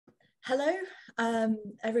Hello,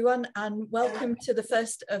 everyone, and welcome to the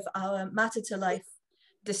first of our Matter to Life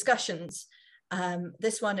discussions.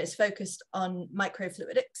 This one is focused on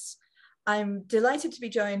microfluidics. I'm delighted to be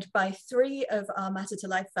joined by three of our Matter to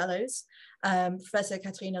Life Fellows, Professor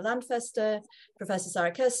Katharina Landfester, Professor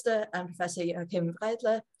Sarah Köster, and Professor Joachim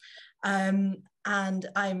Breidler. And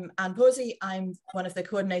I'm Anne Pawsey. I'm one of the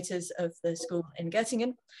coordinators of the school in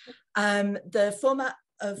Göttingen. The format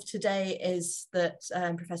of today is that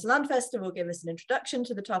Professor Landfester will give us an introduction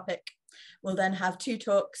to the topic. We'll then have two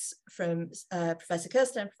talks from Professor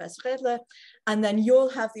Köster and Professor Breidler, and then you'll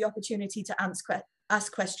have the opportunity to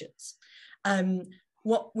ask questions.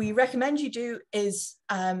 What we recommend you do is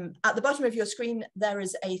at the bottom of your screen, there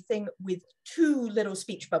is a thing with two little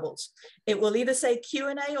speech bubbles. It will either say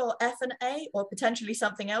Q&A or F&A or potentially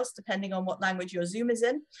something else, depending on what language your Zoom is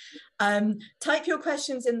in. Type your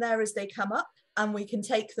questions in there as they come up, and we can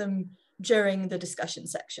take them during the discussion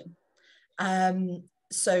section.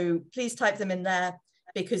 So please type them in there,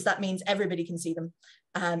 because that means everybody can see them.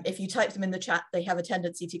 If you type them in the chat, they have a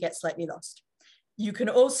tendency to get slightly lost. You can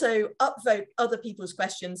also upvote other people's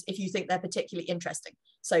questions if you think they're particularly interesting.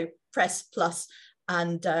 So press plus,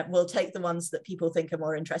 and we'll take the ones that people think are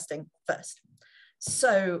more interesting first.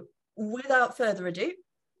 So without further ado,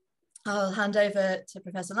 I'll hand over to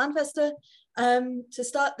Professor Landfester to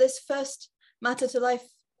start this first Matter to Life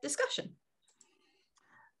discussion.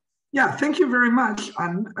 Yeah, thank you very much,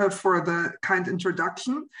 Anne, for the kind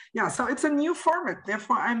introduction. Yeah, so it's a new format.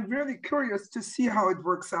 Therefore, I'm really curious to see how it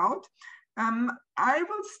works out. I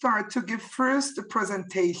will start to give first a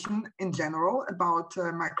presentation in general about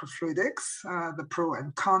microfluidics, the pro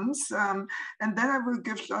and cons, and then I will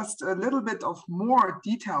give just a little bit of more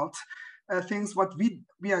detailed things what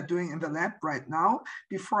we are doing in the lab right now,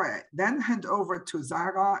 before I then hand over to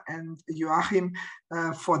Sarah and Joachim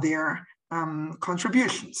for their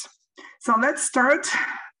contributions. So let's start.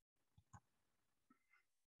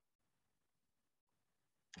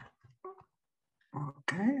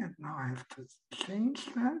 Okay, and now I have to change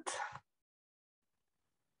that.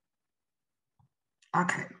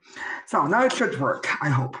 Okay, so now it should work, I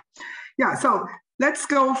hope. Yeah, so let's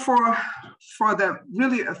go for the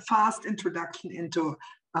really a fast introduction into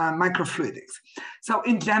microfluidics. So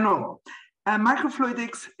in general,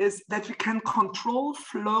 microfluidics is that we can control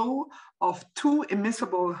flow of two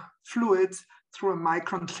immiscible fluids through a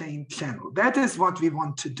micron chain channel. That is what we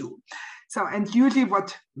want to do. So, and usually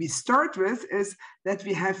what we start with is that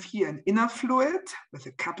we have here an inner fluid with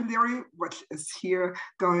a capillary, which is here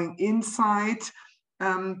going inside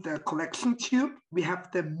the collection tube. We have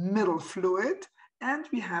the middle fluid and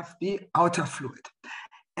we have the outer fluid.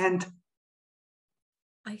 And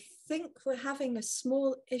I think we're having a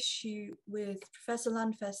small issue with Professor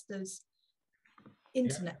Landfester's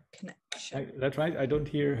internet connection. That's right, I don't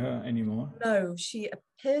hear her anymore. No, she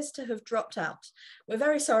appears to have dropped out. We're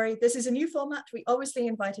very sorry, this is a new format. We obviously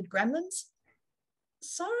invited gremlins.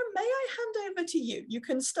 Sarah, may I hand over to you? You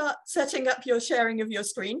can start setting up your sharing of your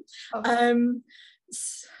screen. Okay.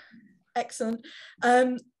 Excellent.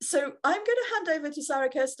 So I'm going to hand over to Sarah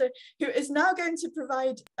Köster, who is now going to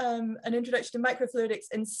provide an introduction to microfluidics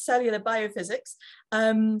in cellular biophysics.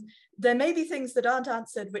 There may be things that aren't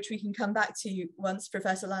answered, which we can come back to once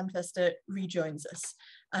Professor Landfester rejoins us.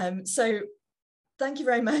 So thank you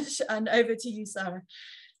very much, and over to you, Sarah.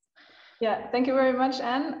 Yeah, thank you very much,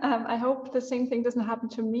 Anne. I hope the same thing doesn't happen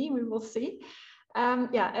to me. We will see.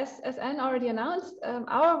 Yeah, as Anne already announced,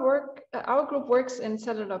 our group works in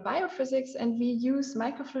cellular biophysics, and we use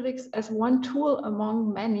microfluidics as one tool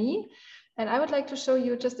among many. And I would like to show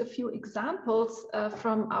you just a few examples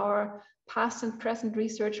from our past and present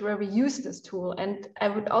research where we use this tool. And I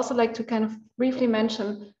would also like to kind of briefly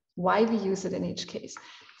mention why we use it in each case.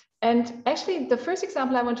 And actually, the first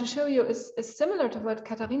example I want to show you is similar to what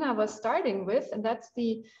Katharina was starting with, and that's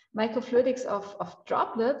the microfluidics of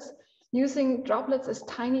droplets, using droplets as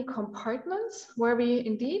tiny compartments where we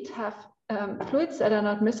indeed have fluids that are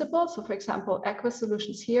not miscible. So for example, aqueous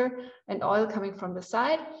solutions here and oil coming from the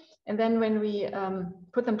side. And then when we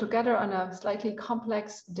put them together on a slightly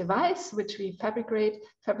complex device, which we fabricate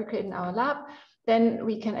in our lab, then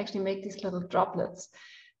we can actually make these little droplets.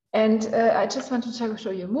 And I just want to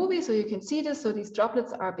show you a movie so you can see this. So these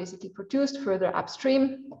droplets are basically produced further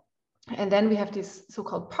upstream. And then we have these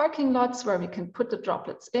so-called parking lots where we can put the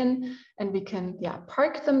droplets in and we can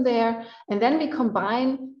park them there. And then we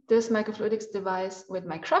combine this microfluidics device with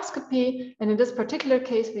microscopy. And in this particular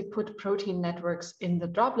case, we put protein networks in the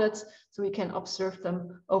droplets so we can observe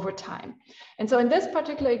them over time. And so in this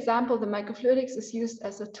particular example, the microfluidics is used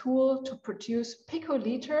as a tool to produce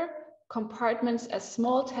picoliter compartments as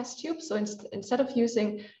small test tubes. So instead of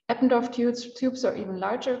using Eppendorf tubes or even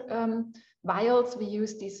larger vials, we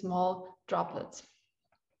use these small droplets.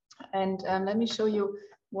 And let me show you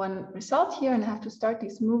one result here, and I have to start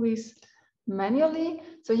these movies manually.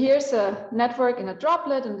 So here's a network in a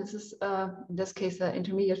droplet, and this is in this case an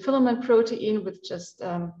intermediate filament protein with just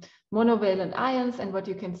monovalent ions. And what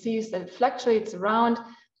you can see is that it fluctuates around,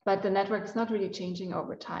 but the network is not really changing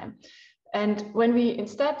over time. And when we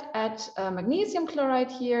instead add magnesium chloride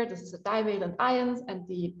here, this is a divalent ions, and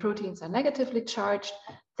the proteins are negatively charged,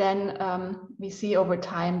 then we see over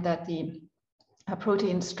time that the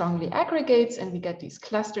protein strongly aggregates, and we get these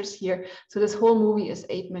clusters here. So this whole movie is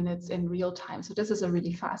 8 minutes in real time. So this is a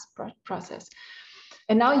really fast process.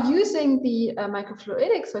 And now using the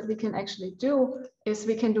microfluidics, what we can actually do is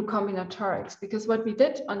we can do combinatorics, because what we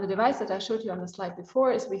did on the device that I showed you on the slide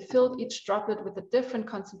before is we filled each droplet with a different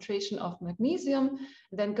concentration of magnesium.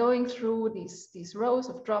 Then going through these rows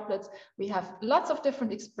of droplets, we have lots of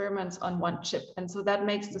different experiments on one chip. And so that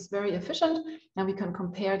makes this very efficient, and we can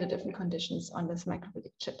compare the different conditions on this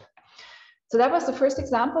microfluidic chip. So that was the first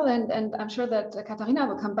example, and I'm sure that Katharina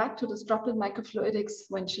will come back to this droplet microfluidics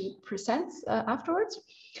when she presents afterwards.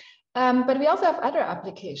 But we also have other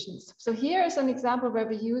applications. So here is an example where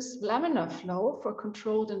we use laminar flow for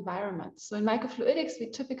controlled environments. So in microfluidics, we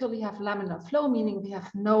typically have laminar flow, meaning we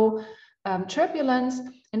have no turbulence,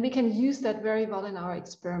 and we can use that very well in our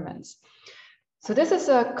experiments. So this is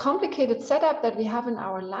a complicated setup that we have in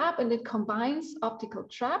our lab, and it combines optical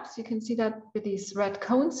traps. You can see that with these red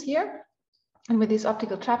cones here. And with these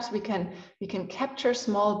optical traps, we can capture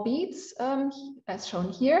small beads, as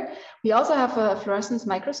shown here. We also have a fluorescence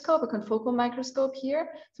microscope, a confocal microscope here,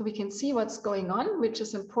 so we can see what's going on, which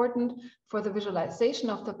is important for the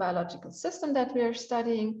visualization of the biological system that we are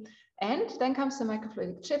studying. And then comes the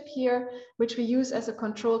microfluidic chip here, which we use as a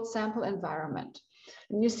controlled sample environment.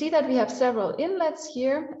 And you see that we have several inlets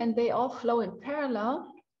here, and they all flow in parallel.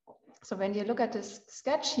 So when you look at this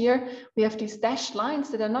sketch here, we have these dashed lines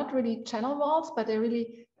that are not really channel walls, but they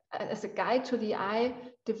really, as a guide to the eye,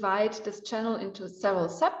 divide this channel into several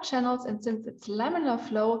sub-channels. And since it's laminar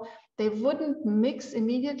flow, they wouldn't mix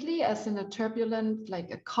immediately as in a turbulent, like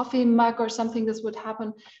a coffee mug or something, this would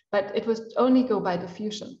happen, but it would only go by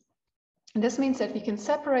diffusion. And this means that we can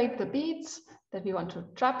separate the beads that we want to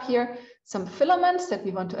trap here, some filaments that we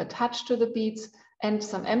want to attach to the beads, and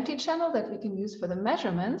some empty channel that we can use for the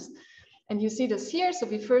measurements. And you see this here. So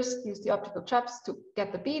we first use the optical traps to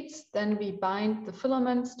get the beads, then we bind the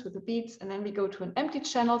filaments to the beads, and then we go to an empty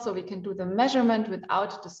channel so we can do the measurement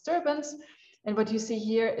without disturbance. And what you see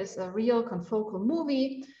here is a real confocal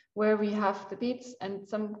movie where we have the beads and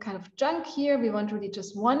some kind of junk here. We want really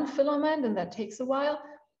just one filament, and that takes a while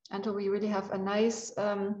until we really have a nice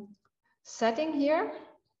setting here.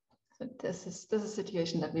 So this is the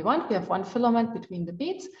situation that we want. We have one filament between the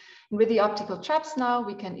beads, and with the optical traps now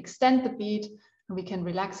we can extend the bead, and we can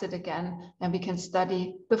relax it again, and we can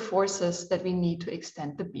study the forces that we need to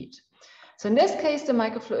extend the bead. So in this case, the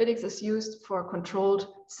microfluidics is used for controlled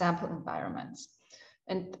sample environments.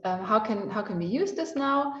 And how can we use this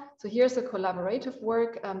now? So here's a collaborative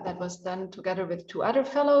work that was done together with two other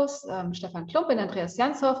fellows, Stefan Klump and Andreas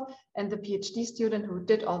Janshoff, and the PhD student who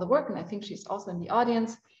did all the work, and I think she's also in the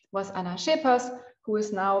audience, was Anna Schepers, who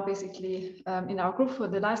is now basically in our group for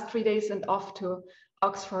the last 3 days and off to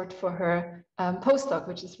Oxford for her postdoc,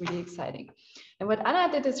 which is really exciting. And what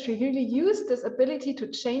Anna did is she really used this ability to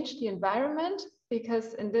change the environment,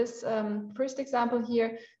 because in this first example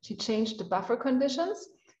here, she changed the buffer conditions.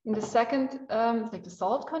 In the second, like the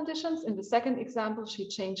salt conditions, in the second example, she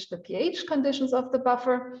changed the pH conditions of the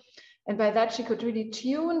buffer. And by that, she could really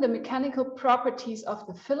tune the mechanical properties of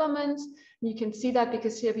the filaments. And you can see that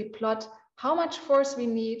because here we plot how much force we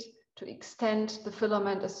need to extend the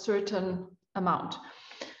filament a certain amount.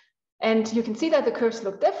 And you can see that the curves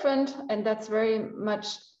look different, and that's very much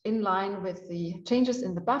in line with the changes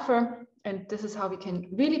in the buffer. And this is how we can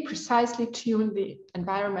really precisely tune the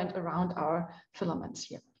environment around our filaments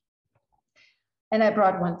here. And I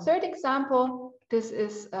brought one third example. This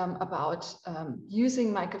is about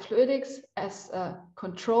using microfluidics as a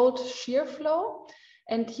controlled shear flow.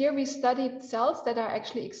 And here we studied cells that are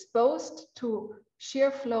actually exposed to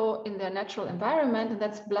shear flow in their natural environment, and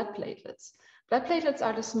that's blood platelets. Blood platelets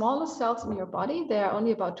are the smallest cells in your body. They are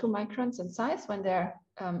only about 2 microns in size when they're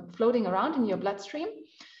floating around in your bloodstream.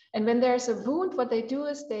 And when there's a wound, what they do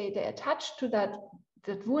is they attach to that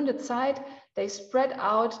wounded side, they spread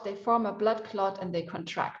out, they form a blood clot, and they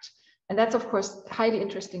contract. And that's, of course, highly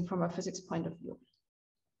interesting from a physics point of view.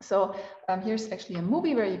 So here's actually a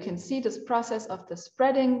movie where you can see this process of the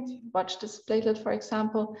spreading. Watch this platelet, for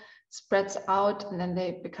example, spreads out and then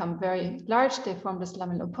they become very large. They form this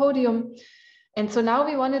lamellopodium. And so now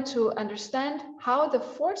we wanted to understand how the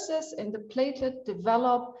forces in the platelet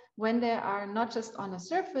develop when they are not just on a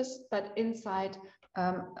surface, but inside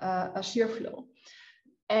a shear flow.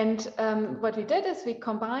 And what we did is we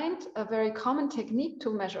combined a very common technique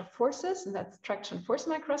to measure forces, and that's traction force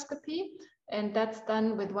microscopy. And that's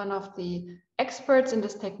done with one of the experts in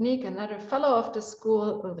this technique, another fellow of the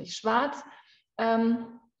school, Ulrich Schwarz.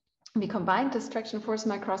 We combined this traction force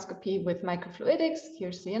microscopy with microfluidics.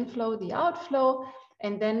 Here's the inflow, the outflow.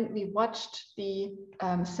 And then we watched the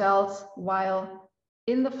cells while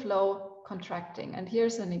in the flow contracting. And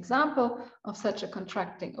here's an example of such a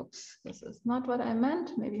contracting. Oops, this is not what I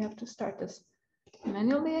meant. Maybe I have to start this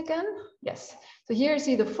manually again. Yes. So here you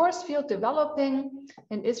see the force field developing,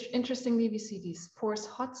 and interestingly, we see these force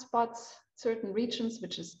hotspots, certain regions,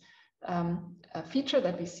 which is a feature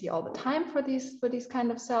that we see all the time for these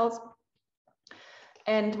kind of cells.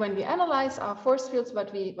 And when we analyze our force fields,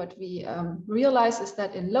 what we realize is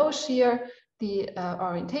that in low shear, the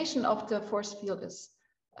orientation of the force field is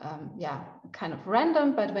kind of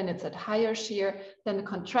random, but when it's at higher shear, then the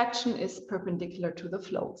contraction is perpendicular to the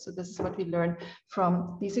flow. So this is what we learned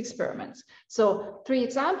from these experiments. So 3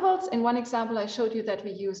 examples. In one example, I showed you that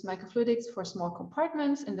we use microfluidics for small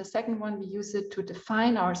compartments. In the second one, we use it to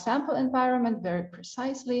define our sample environment very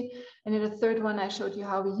precisely. And in the third one, I showed you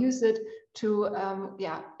how we use it to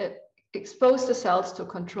expose the cells to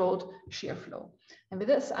controlled shear flow. And with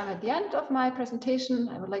this, I'm at the end of my presentation.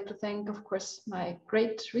 I would like to thank, of course, my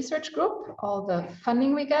great research group, all the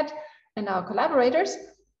funding we get, and our collaborators.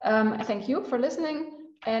 I thank you for listening.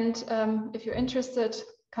 And if you're interested,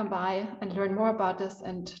 come by and learn more about this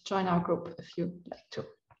and join our group if you'd like to.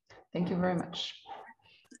 Thank you very much.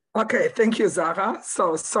 Okay, thank you, Sarah.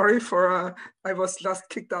 So sorry for, I was just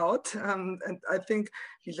kicked out. And I think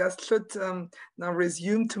we just should now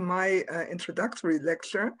resume to my introductory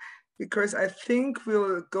lecture, because I think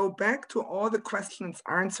we'll go back to all the questions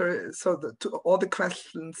answered, so to all the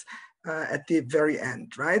questions at the very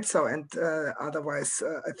end, right? So, and otherwise,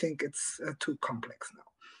 I think it's too complex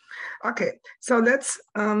now. Okay, so let's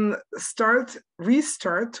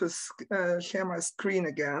restart to share my screen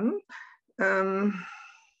again,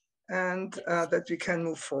 and that we can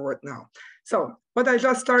move forward now. So what I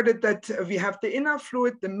just started, that we have the inner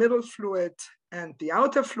fluid, the middle fluid, and the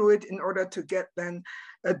outer fluid in order to get then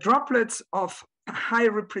droplets of high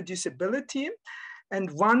reproducibility, and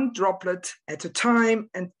 1 droplet at a time,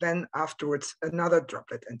 and then afterwards another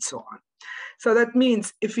droplet, and so on. So that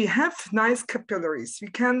means if we have nice capillaries, we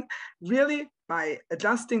can really, by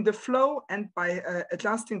adjusting the flow and by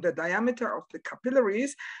adjusting the diameter of the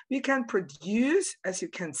capillaries, we can produce, as you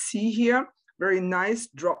can see here, very nice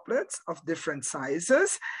droplets of different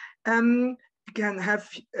sizes. You can have,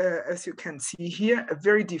 as you can see here, a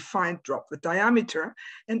very defined droplet diameter.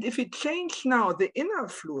 And if we change now the inner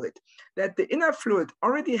fluid, that the inner fluid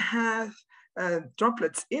already has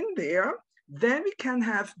droplets in there, then we can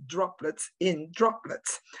have droplets in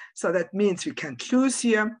droplets. So that means we can choose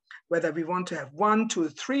here whether we want to have 1, 2,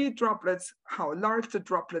 3 droplets, how large the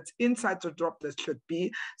droplets inside the droplets should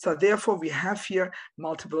be. So therefore we have here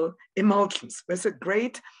multiple emulsions with a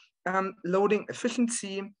great loading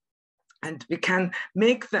efficiency, and we can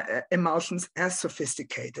make the emulsions as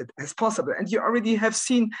sophisticated as possible. And you already have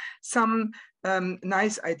seen some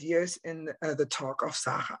nice ideas in the talk of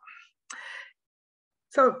Sarah.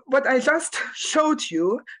 So what I just showed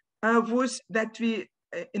you was that we,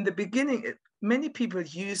 in the beginning, many people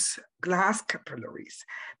use glass capillaries,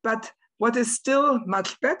 but what is still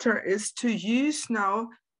much better is to use now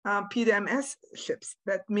PDMS chips.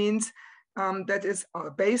 That means that is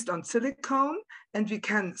based on silicone, and we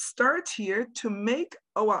can start here to make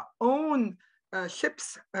our own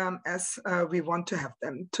chips as we want to have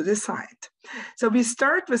them to decide. So we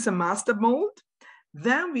start with a master mold,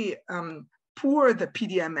 then we pour the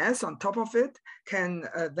PDMS on top of it, can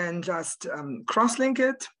then just cross-link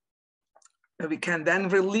it. We can then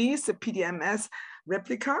release the PDMS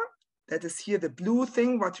replica, that is here the blue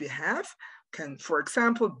thing what we have, can, for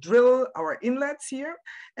example, drill our inlets here.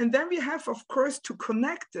 And then we have, of course, to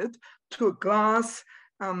connect it to a glass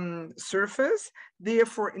surface.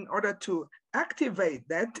 Therefore, in order to activate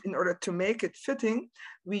that, in order to make it fitting,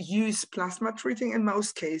 we use plasma treating in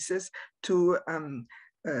most cases to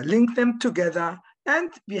link them together.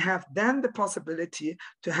 And we have then the possibility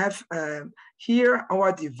to have here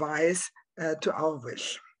our device to our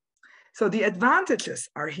wish. So the advantages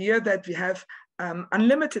are here that we have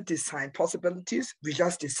unlimited design possibilities. We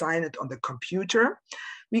just design it on the computer.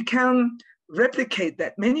 we can replicate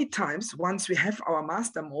that many times. Once we have our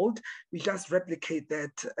master mold, we just replicate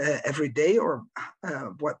that every day, or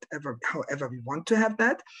however we want to have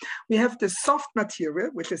that. We have the soft material,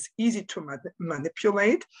 which is easy to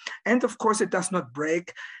manipulate. And of course, it does not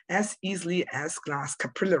break as easily as glass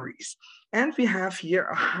capillaries. And we have here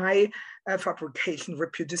a high fabrication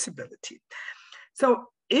reproducibility. So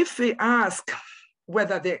if we ask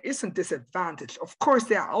whether there is a disadvantage, of course,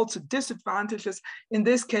 there are also disadvantages. In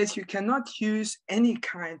this case, you cannot use any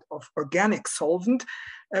kind of organic solvent.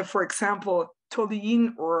 For example,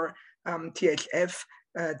 toluene or THF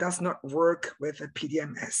does not work with a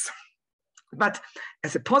PDMS. But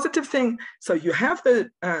as a positive thing, so you have the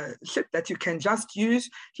ship that you can just use.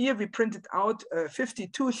 Here we printed out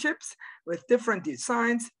 52 ships with different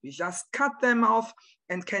designs. We just cut them off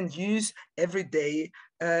and can use every day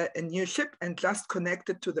a new ship and just connect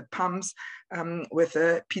it to the pumps with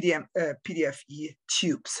a PDFE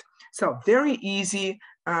tubes. So very easy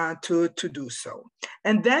to do so.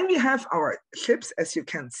 And then we have our ships, as you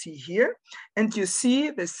can see here, and you see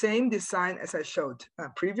the same design as I showed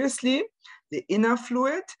previously, the inner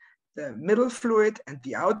fluid, the middle fluid, and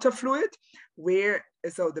the outer fluid, where,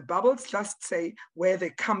 so the bubbles just say where they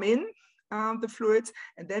come in, the fluids,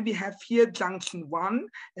 and then we have here junction 1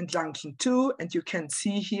 and junction 2, and you can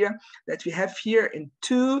see here that we have here in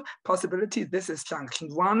 2 possibilities. This is junction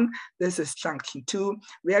 1, this is junction 2,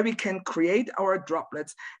 where we can create our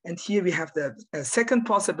droplets, and here we have the second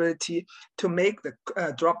possibility to make the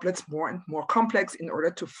droplets more and more complex in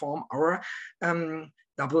order to form our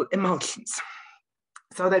double emulsions.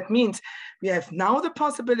 So that means we have now the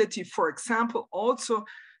possibility, for example, also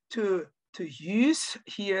to use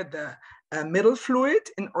here the middle fluid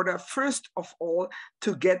in order, first of all,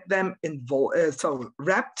 to get them involved, so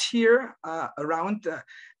wrapped here around the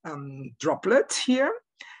droplet here.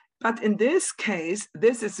 But in this case,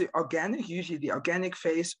 this is the organic, usually the organic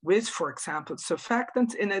phase with, for example,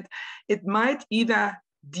 surfactants in it. It might either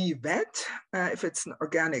de-wet, if it's an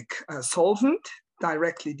organic solvent,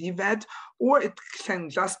 directly de-wet, or it can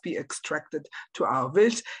just be extracted to our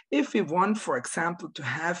wish if we want, for example, to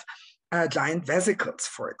have giant vesicles,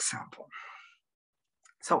 for example.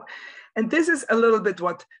 So, and this is a little bit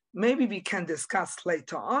what maybe we can discuss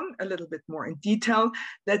later on a little bit more in detail,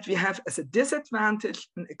 that we have as a disadvantage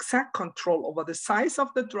an exact control over the size of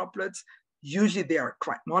the droplets. Usually they are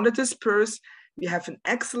quite monodispersed. We have an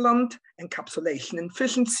excellent encapsulation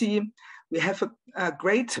efficiency. We have a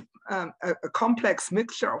great, a complex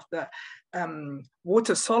mixture of the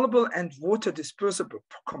water soluble and water dispersible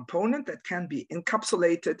component that can be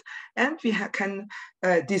encapsulated, and we can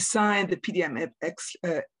design the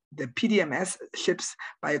PDMS ships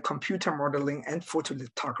by a computer modeling and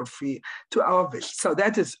photolithography to our wish. So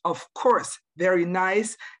that is, of course, very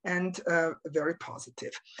nice and very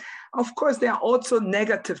positive. Of course, there are also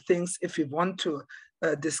negative things if we want to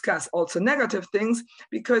discuss also negative things,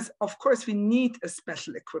 because of course we need a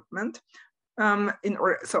special equipment in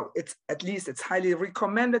order, so it's at least it's highly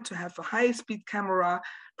recommended to have a high-speed camera,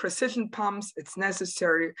 precision pumps, it's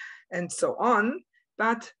necessary, and so on.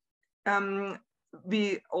 But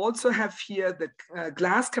we also have here the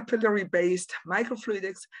glass capillary-based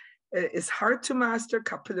microfluidics is hard to master.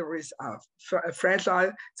 Capillaries are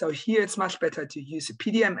fragile, so here it's much better to use a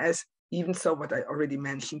PDMS. Even so, what I already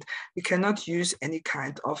mentioned, we cannot use any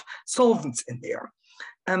kind of solvents in there.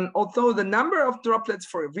 Although the number of droplets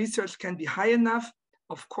for research can be high enough,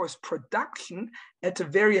 of course, production at a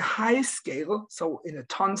very high scale, so in a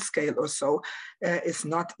ton scale or so, is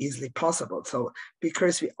not easily possible. So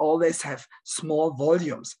because we always have small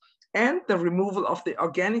volumes, and the removal of the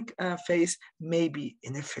organic phase may be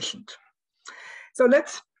inefficient. So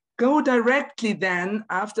let's go directly then,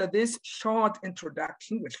 after this short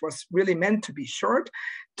introduction, which was really meant to be short,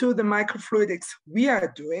 to the microfluidics we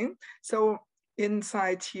are doing. So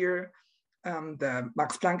inside here, the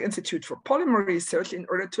Max Planck Institute for Polymer Research, in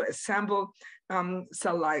order to assemble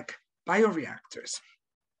cell-like bioreactors.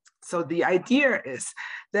 So the idea is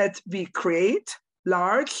that we create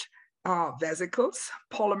large vesicles,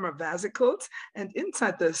 polymer vesicles, and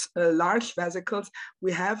inside this large vesicles,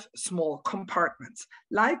 we have small compartments,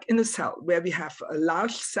 like in a cell, where we have a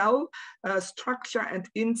large cell structure, and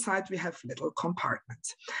inside we have little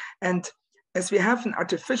compartments. And as we have an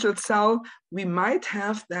artificial cell, we might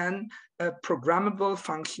have then a programmable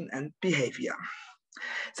function and behavior.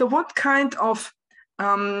 So what kind of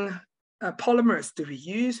polymers do we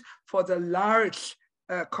use for the large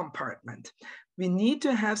compartment? We need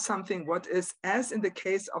to have something what is, as in the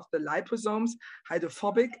case of the liposomes,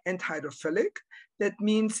 hydrophobic and hydrophilic. That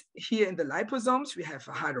means here in the liposomes, we have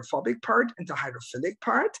a hydrophobic part and a hydrophilic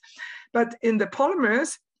part. But in the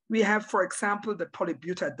polymers, we have, for example, the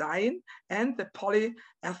polybutadiene and the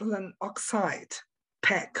polyethylene oxide,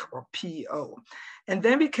 PEG or PO. And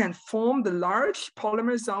then we can form the large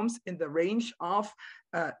polymersomes in the range of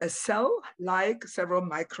a cell, like several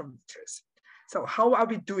micrometers. So how are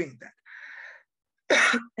we doing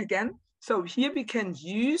that? Again, so here we can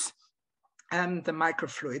use the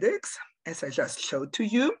microfluidics, as I just showed to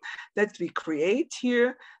you, that we create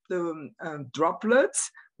here the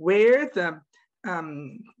droplets where the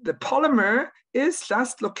polymer is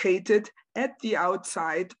just located at the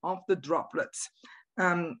outside of the droplets.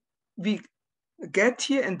 We get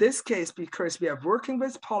here, in this case, because we are working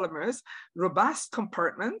with polymers, robust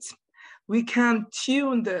compartments. We can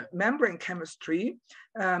tune the membrane chemistry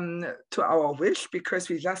to our wish, because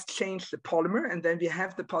we just change the polymer, and then we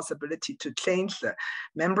have the possibility to change the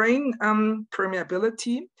membrane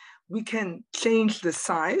permeability. We can change the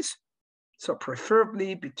size, so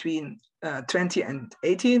preferably between 20 and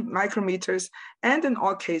 80 micrometers. And in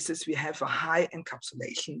all cases, we have a high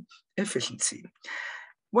encapsulation efficiency.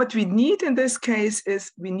 What we need in this case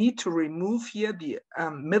is we need to remove here the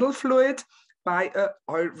middle fluid by an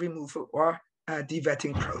oil removal or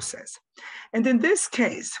de-wetting process. And in this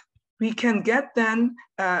case, we can get then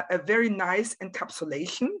a very nice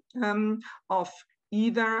encapsulation of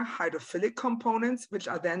either hydrophilic components, which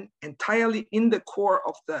are then entirely in the core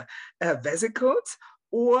of the vesicles,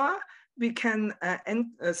 or we can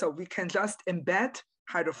we can just embed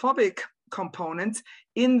hydrophobic components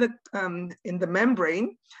in the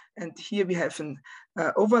membrane. And here we have an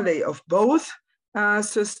overlay of both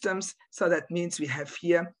systems. So that means we have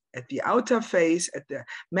here at the outer phase, at the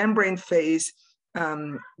membrane phase,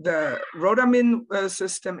 the rhodamin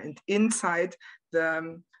system, and inside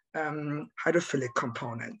the hydrophilic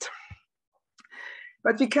component.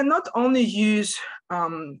 But we can not only use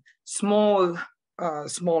small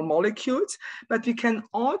molecules, but we can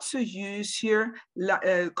also use here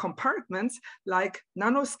compartments like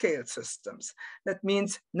nanoscale systems. That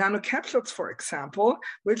means nanocapsules, for example,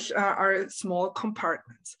 which are small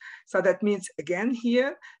compartments. So that means, again,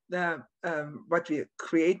 here, what we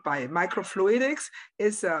create by microfluidics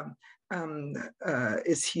is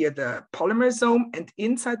here the polymersome, and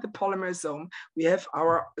inside the polymersome, we have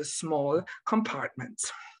our small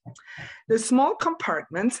compartments. The small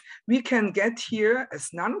compartments we can get here as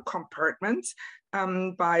nano compartments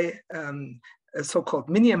by a so-called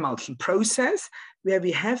mini emulsion process, where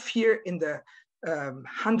we have here in the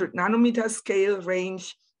 100 nanometer scale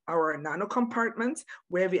range our nano compartments,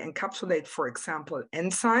 where we encapsulate, for example,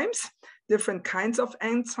 enzymes, different kinds of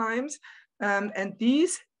enzymes, and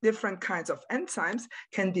these different kinds of enzymes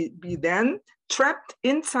can be then trapped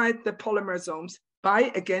inside the polymersomes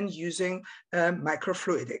by, again, using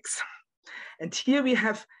microfluidics. And here we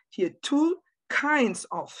have two kinds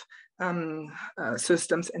of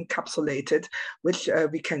systems encapsulated, which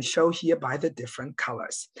we can show here by the different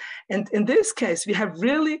colors. And in this case, we have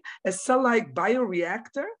really a cell-like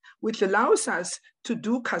bioreactor, which allows us to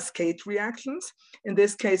do cascade reactions. In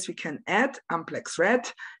this case, we can add amplex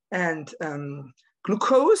red and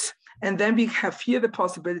glucose, and then we have here the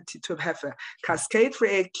possibility to have a cascade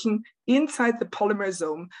reaction inside the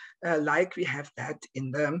polymersome, like we have that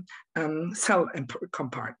in the cell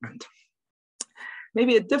compartment.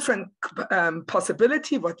 Maybe a different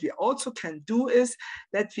possibility, what we also can do is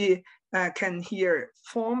that we can here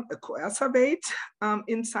form a coercivate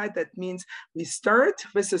inside. That means we start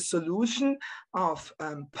with a solution of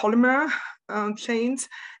polymer chains,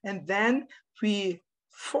 and then we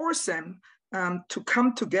force them to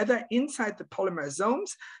come together inside the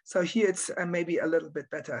polymersomes. So here it's maybe a little bit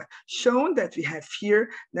better shown that we have here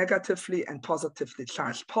negatively and positively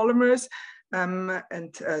charged polymers.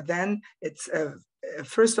 Then it's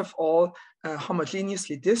first of all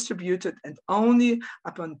homogeneously distributed, and only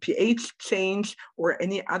upon pH change or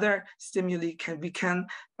any other stimuli we can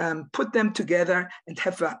put them together and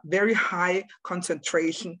have a very high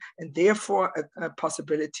concentration, and therefore a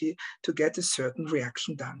possibility to get a certain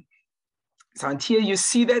reaction done. So, and here you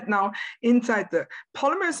see that now inside the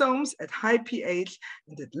polymersomes at high pH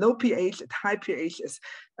and at low pH. At high pH is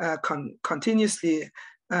continuously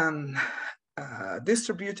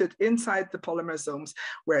distributed inside the polymersomes,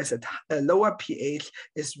 whereas at a lower pH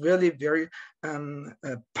is really very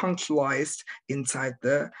punctualized inside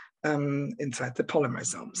the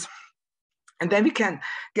polymersomes. And then we can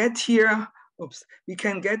get here,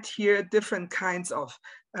 different kinds of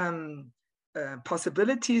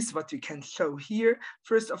possibilities, what we can show here.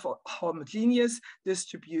 First of all, homogeneous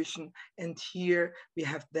distribution, and here we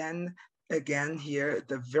have then again here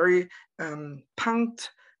the very punct.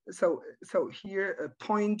 So here a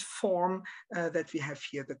point form that we have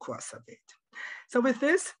here, the core surveyed. So with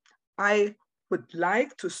this, I would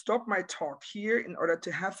like to stop my talk here in order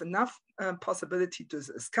to have enough possibility to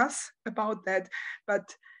discuss about that.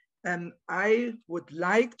 But I would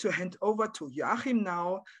like to hand over to Joachim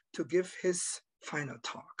now to give his final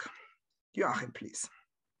talk. Joachim, please.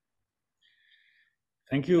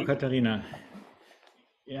 Thank you, Katharina.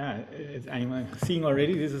 Yeah, I'm seeing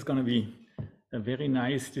already this is going to be a very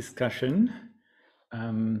nice discussion.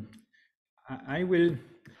 I will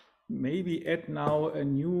maybe add now a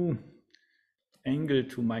new angle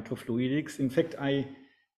to microfluidics. In fact, I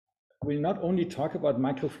will not only talk about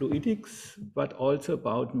microfluidics, but also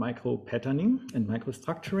about micropatterning and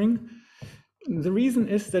microstructuring. The reason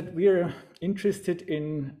is that we're interested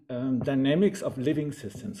in dynamics of living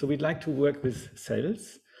systems. So we'd like to work with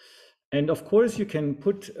cells. And of course, you can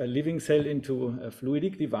put a living cell into a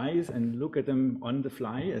fluidic device and look at them on the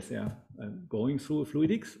fly as they're going through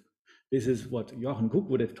fluidics. This is what Jochen Cook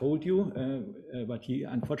would have told you, but he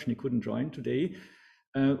unfortunately couldn't join today.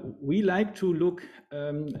 We like to look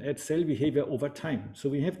at cell behavior over time. So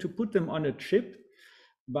we have to put them on a chip,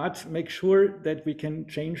 but make sure that we can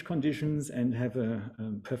change conditions and have a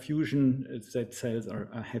perfusion that cells are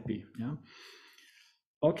happy. Yeah.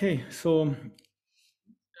 Okay, so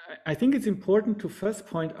I think it's important to first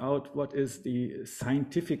point out what is the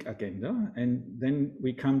scientific agenda, and then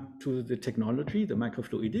we come to the technology, the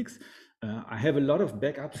microfluidics. I have a lot of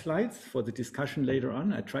backup slides for the discussion later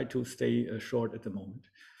on. I try to stay short at the moment.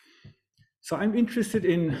 So I'm interested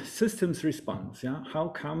in systems response. Yeah? How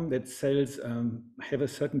come that cells have a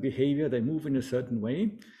certain behavior, they move in a certain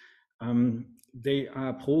way? They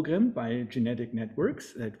are programmed by genetic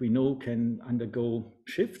networks that we know can undergo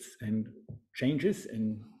shifts and changes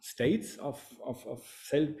in states of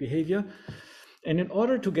cell behavior. And in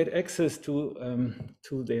order to get access to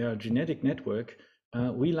their genetic network,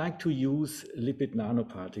 we like to use lipid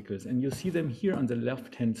nanoparticles. And you see them here on the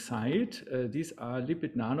left-hand side. These are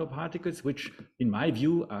lipid nanoparticles, which in my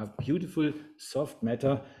view are beautiful soft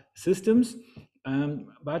matter systems.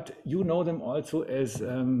 But you know them also as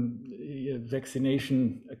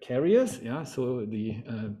vaccination carriers. Yeah, so the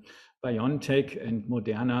BioNTech and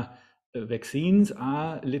Moderna vaccines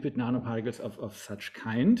are lipid nanoparticles of such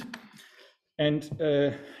kind. And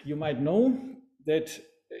you might know that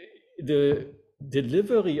the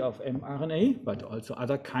delivery of mRNA, but also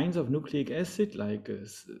other kinds of nucleic acid, like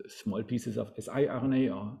small pieces of siRNA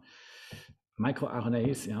or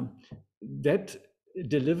microRNAs, yeah, that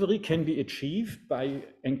delivery can be achieved by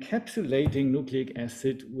encapsulating nucleic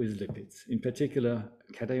acid with lipids, in particular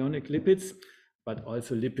cationic lipids, but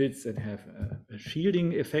also lipids that have a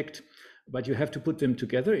shielding effect. But you have to put them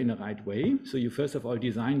together in the right way. So you first of all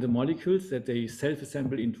design the molecules that they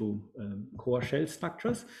self-assemble into core shell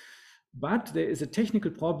structures. But there is a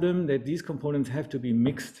technical problem that these components have to be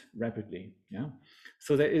mixed rapidly. Yeah,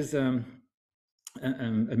 so there is a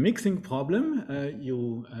mixing problem.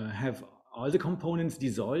 You have all the components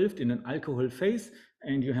dissolved in an alcohol phase,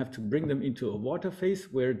 and you have to bring them into a water phase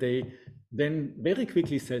where they then very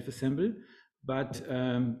quickly self-assemble. But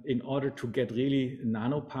in order to get really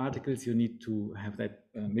nanoparticles, you need to have that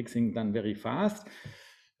mixing done very fast.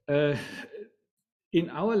 In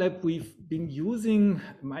our lab, we've been using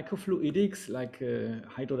microfluidics like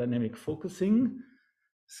hydrodynamic focusing,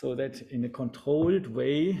 so that in a controlled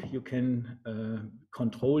way, you can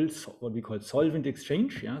control what we call solvent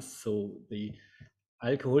exchange. Yeah? So the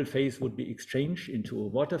alcohol phase would be exchanged into a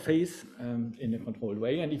water phase in a controlled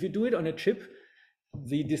way. And if you do it on a chip,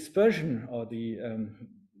 the dispersion or the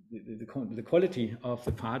quality of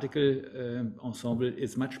the particle ensemble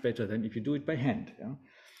is much better than if you do it by hand. Yeah?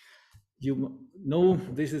 You know,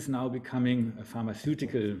 this is now becoming a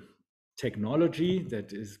pharmaceutical technology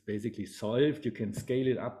that is basically solved. You can scale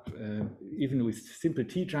it up even with simple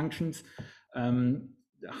T-junctions.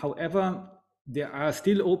 However, there are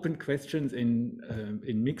still open questions in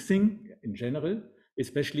mixing in general,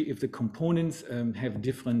 especially if the components have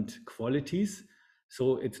different qualities.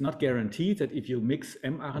 So it's not guaranteed that if you mix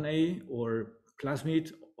mRNA or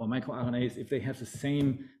plasmid or microRNAs, if they have the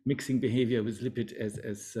same mixing behavior with lipid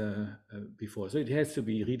as before. So it has to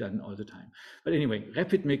be redone all the time. But anyway,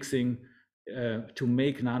 rapid mixing to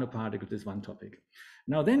make nanoparticles is one topic.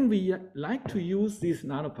 Now then we like to use these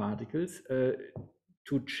nanoparticles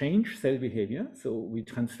to change cell behavior. So we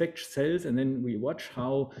transfect cells and then we watch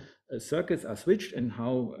how circuits are switched and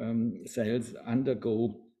how cells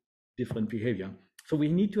undergo different behavior. So we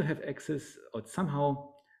need to have access or somehow,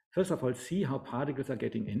 first of all, see how particles are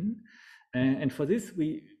getting in. And for this,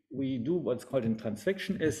 we we do what's called a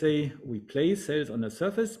transfection assay. We place cells on the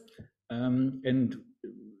surface and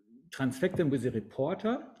transfect them with a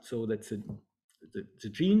reporter. So that's the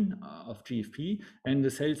gene of GFP, and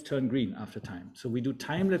the cells turn green after time. So we do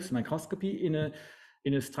time-lapse microscopy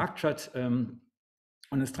in a structured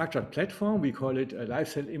on a structured platform. We call it live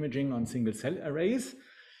cell imaging on single cell arrays,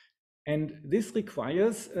 and this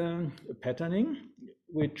requires patterning,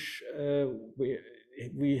 which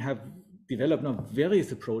we have developed now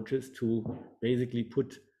various approaches to basically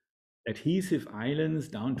put adhesive islands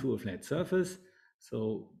down to a flat surface.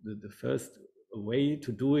 So the first way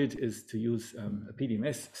to do it is to use a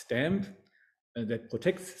PDMS stamp that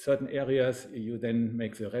protects certain areas. You then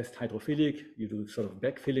make the rest hydrophilic. You do sort of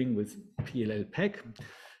backfilling with PLL pack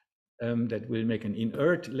that will make an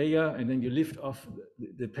inert layer, and then you lift off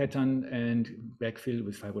the pattern and backfill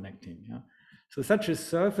with fibronectin. Yeah? So such a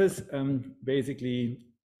surface basically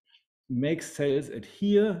makes cells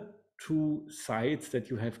adhere to sites that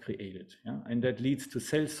you have created. Yeah? And that leads to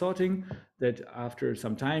cell sorting, that after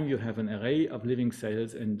some time you have an array of living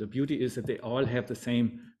cells, and the beauty is that they all have the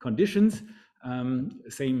same conditions,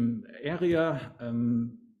 same area,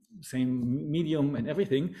 same medium and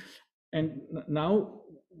everything. And now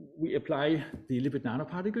we apply the lipid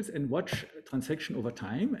nanoparticles and watch transfection over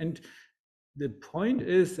time. And the point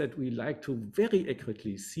is that we like to very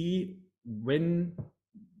accurately see when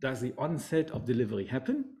does the onset of delivery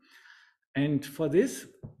happen. And for this,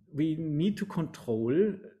 we need to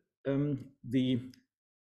control the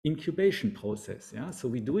incubation process. Yeah? So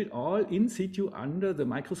we do it all in situ under the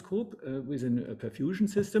microscope within a perfusion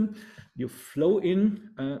system. You flow in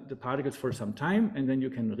the particles for some time, and then you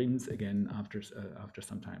can rinse again after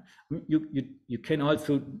some time. You can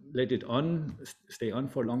also let it on, stay on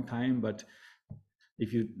for a long time, but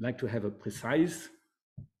if you like to have a precise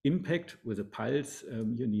impact with a pulse,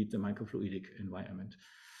 you need the microfluidic environment.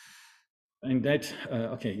 And that,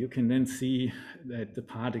 okay, you can then see that the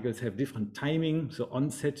particles have different timing. So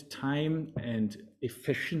onset time and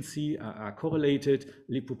efficiency are correlated.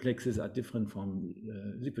 Lipoplexes are different from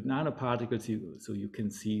lipid nanoparticles. So you can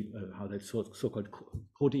see how that so-called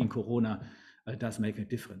protein corona does make a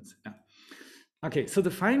difference. Yeah. Okay, so the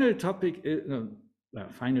final topic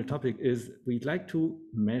is we'd like to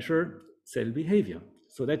measure cell behavior.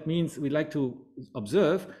 So that means we like to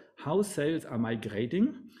observe how cells are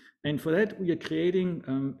migrating. And for that, we are creating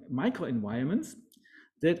microenvironments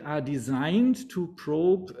that are designed to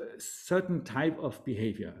probe a certain type of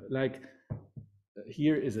behavior. Like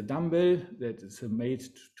here is a dumbbell that is made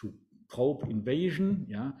to probe invasion.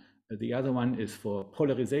 Yeah, the other one is for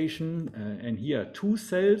polarization. And here are two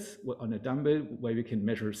cells on a dumbbell where we can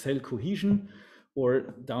measure cell cohesion.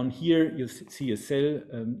 Or down here, you see a cell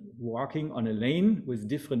walking on a lane with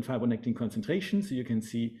different fibronectin concentrations. So you can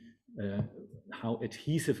see how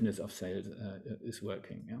adhesiveness of cells is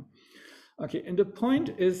working. Yeah? Okay, and the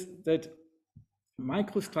point is that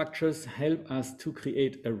microstructures help us to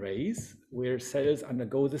create arrays where cells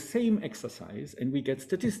undergo the same exercise and we get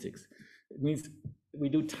statistics. It means we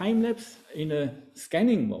do time-lapse in a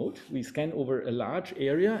scanning mode. We scan over a large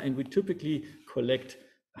area and we typically collect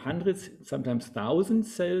hundreds, sometimes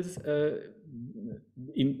thousands cells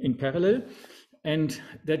in parallel. And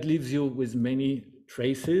that leaves you with many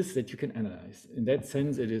traces that you can analyze. In that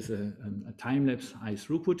sense, it is a time-lapse high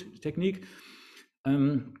throughput technique.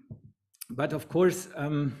 But of course,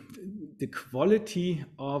 the quality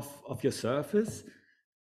of your surface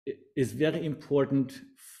is very important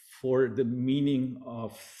for the meaning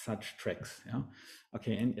of such tracks. Yeah?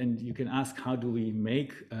 Okay, and you can ask, how do we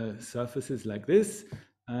make surfaces like this?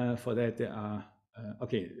 For that, there are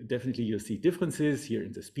okay, definitely you see differences here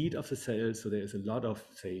in the speed of the cells. So there's a lot of,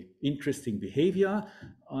 say, interesting behavior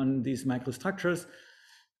on these microstructures.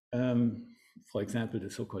 For example, the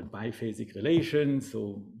so-called biphasic relation.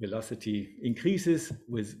 So velocity increases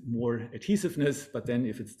with more adhesiveness, but then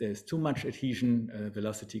if there's too much adhesion,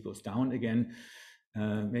 velocity goes down again.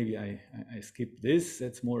 Maybe I skip this.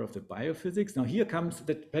 That's more of the biophysics. Now here comes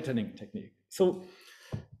the patterning technique. So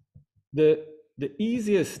the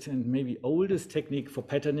easiest and maybe oldest technique for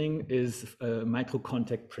patterning is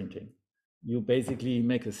microcontact printing. You basically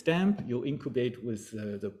make a stamp, you incubate with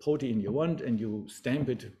the protein you want, and you stamp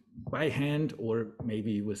it by hand or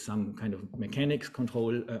maybe with some kind of mechanics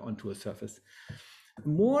control onto a surface.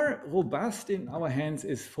 More robust in our hands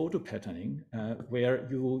is photo patterning, where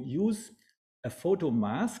you use a photo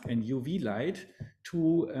mask and UV light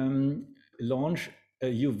to launch a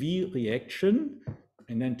UV reaction,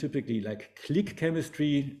 and then typically like click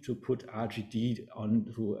chemistry to put RGD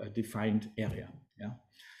onto a defined area. Yeah.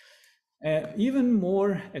 Even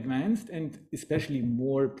more advanced and especially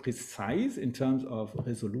more precise in terms of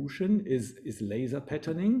resolution is laser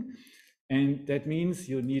patterning. And that means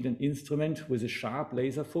you need an instrument with a sharp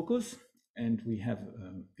laser focus. And we have,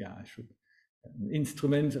 an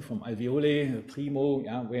instrument from Alveole, Primo,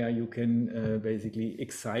 where you can basically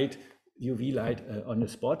excite UV light on the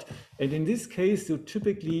spot. And in this case, you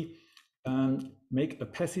typically make a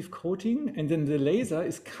passive coating, and then the laser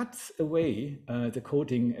cuts away the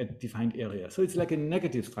coating at defined area. So it's like a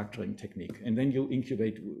negative structuring technique, and then you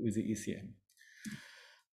incubate with the ECM.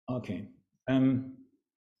 Okay.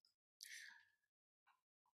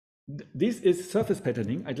 This is surface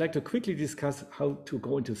patterning. I'd like to quickly discuss how to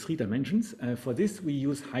go into 3 dimensions. For this, we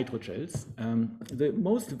use hydrogels. The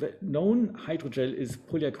most known hydrogel is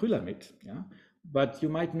polyacrylamide, but you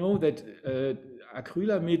might know that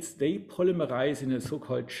acrylamides, they polymerize in a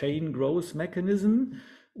so-called chain growth mechanism,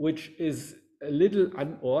 which is a little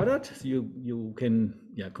unordered. So you can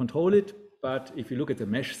control it, but if you look at the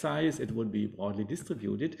mesh size, it would be broadly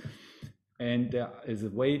distributed. And there is a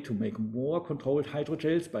way to make more controlled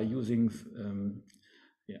hydrogels by using,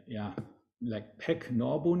 like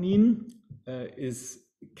PEG-norbonin is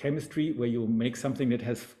chemistry where you make something that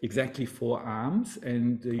has exactly 4 arms,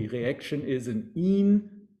 and the reaction is an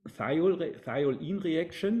thiol-ene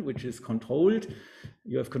reaction, which is controlled.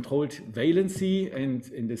 You have controlled valency, and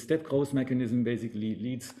in the step growth mechanism basically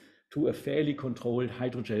leads to a fairly controlled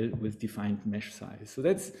hydrogel with defined mesh size. So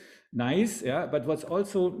that's nice, but what's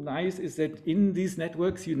also nice is that in these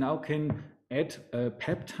networks you now can add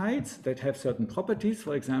peptides that have certain properties.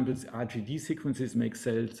 For example, RGD sequences make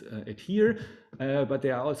cells adhere, but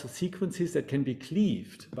there are also sequences that can be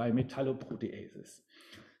cleaved by metalloproteases.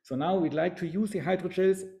 So now we'd like to use the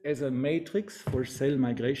hydrogels as a matrix for cell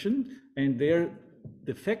migration, and there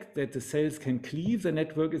the fact that the cells can cleave the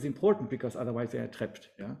network is important because otherwise they are trapped.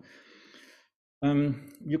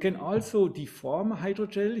 You can also deform a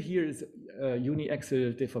hydrogel. Here is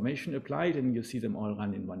uniaxial deformation applied, and you see them all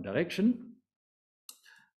run in one direction.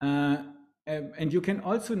 And you can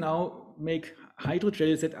also now make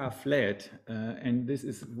hydrogels that are flat. And this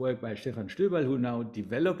is work by Stefan Stöberl, who now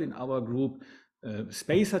developed in our group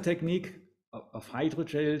spacer technique of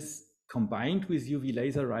hydrogels combined with UV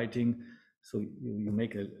laser writing. So you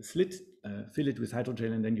make a slit, fill it with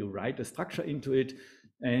hydrogel, and then you write a structure into it.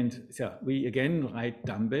 And so we again write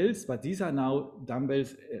dumbbells, but these are now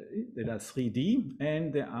dumbbells that are 3D,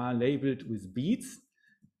 and they are labeled with beads.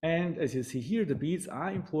 And as you see here, the beads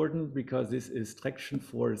are important because this is traction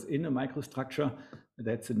force in a microstructure.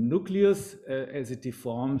 That's a nucleus as it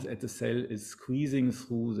deforms as the cell is squeezing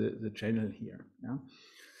through the channel here.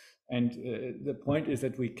 And the point is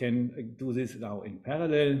that we can do this now in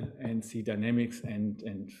parallel and see dynamics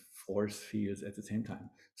and force fields at the same time.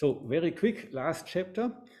 So very quick, last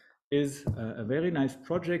chapter is a very nice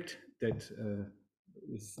project that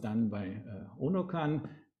is done by Ono-kan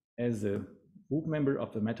as a group member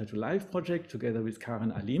of the Matter to Life project together with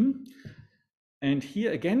Karen Alim. And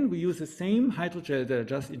here again, we use the same hydrogel that I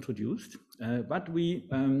just introduced, but we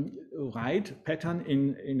write pattern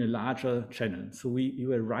in a larger channel. So we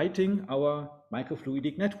were writing our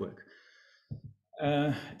microfluidic network.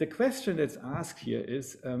 The question that's asked here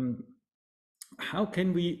is, how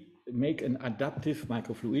can we make an adaptive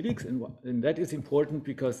microfluidics? And that is important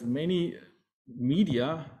because many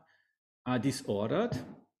media are disordered,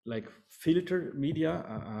 like filter media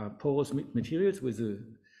are porous materials with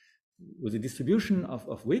a distribution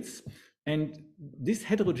of widths, and this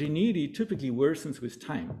heterogeneity typically worsens with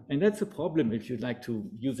time. And that's a problem if you'd like to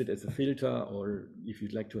use it as a filter or if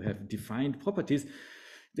you'd like to have defined properties.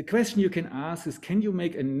 The question you can ask is, can you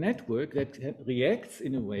make a network that reacts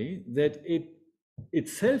in a way that it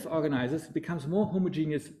self-organizes, becomes more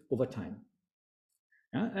homogeneous over time?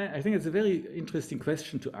 I think it's a very interesting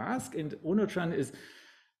question to ask, and Ono-chan is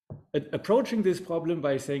approaching this problem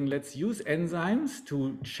by saying, let's use enzymes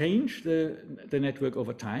to change the network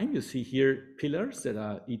over time. You see here pillars that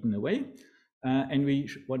are eaten away. And we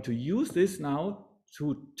want to use this now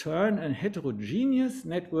to turn a heterogeneous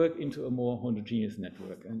network into a more homogeneous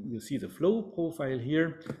network. And you see the flow profile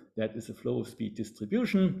here. That is a flow speed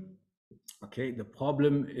distribution. Okay, the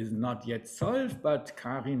problem is not yet solved, but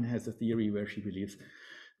Karin has a theory where she believes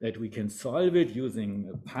that we can solve it using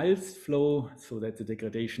a pulsed flow so that the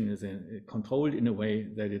degradation is controlled in a way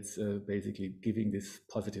that it's basically giving this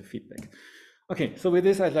positive feedback. Okay, so with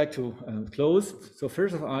this, I'd like to close. So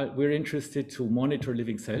first of all, we're interested to monitor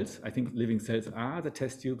living cells. I think living cells are the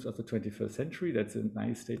test tubes of the 21st century. That's a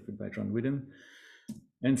nice statement by John Widham.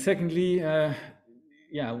 And secondly,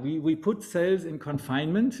 yeah, we put cells in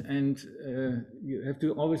confinement, and you have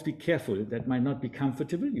to always be careful. That might not be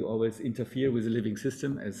comfortable. You always interfere with the living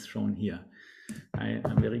system, as shown here. I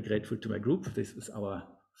am very grateful to my group. This is our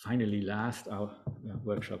finally last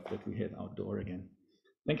workshop that we had outdoor again.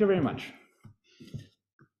 Thank you very much.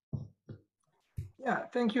 Yeah,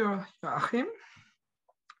 thank you, Joachim.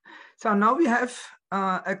 So now we have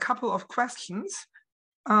a couple of questions.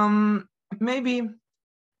 Maybe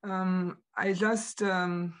I just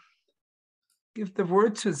give the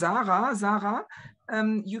word to Sarah. Sarah,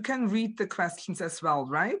 you can read the questions as well,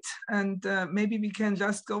 right? And maybe we can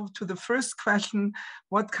just go to the first question.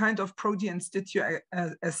 What kind of proteins did you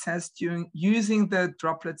assess during using the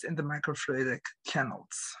droplets in the microfluidic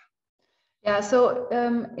channels? Yeah, so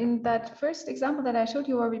in that first example that I showed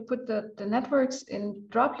you where we put the networks in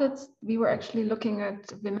droplets, we were actually looking at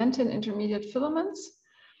vimentin intermediate filaments.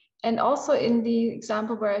 And also in the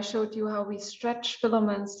example where I showed you how we stretch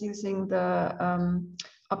filaments using the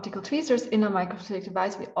optical tweezers in a microfluidic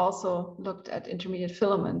device, we also looked at intermediate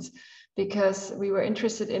filaments because we were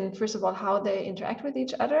interested in, first of all, how they interact with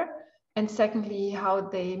each other, and secondly, how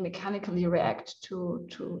they mechanically react to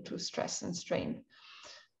stress and strain.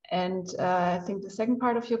 And I think the second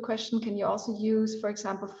part of your question, can you also use, for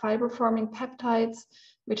example, fiber-forming peptides,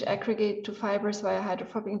 which aggregate to fibers via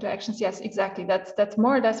hydrophobic interactions? Yes, exactly. That's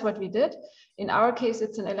more or less what we did. In our case,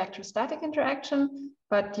 it's an electrostatic interaction,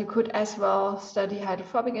 but you could as well study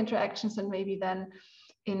hydrophobic interactions and maybe then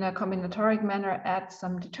in a combinatoric manner add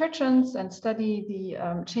some detergents and study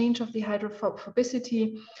the change of the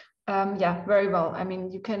hydrophobicity. Yeah, very well. I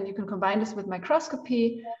mean, you can combine this with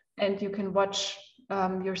microscopy and you can watch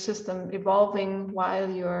your system evolving while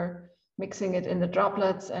you're mixing it in the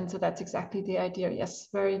droplets. And so that's exactly the idea. Yes,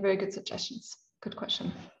 very, very good suggestions. Good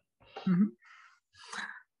question. Mm-hmm.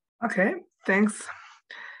 Okay, thanks.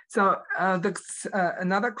 So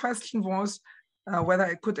another question was whether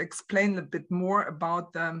I could explain a bit more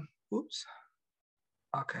about the,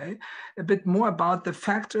 a bit more about the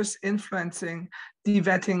factors influencing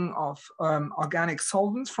de-wetting of organic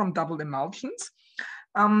solvents from double emulsions.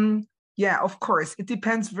 Yeah, of course, it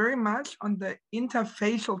depends very much on the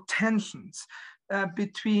interfacial tensions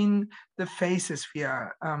between the phases we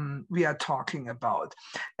are talking about.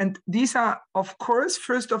 And these are, of course,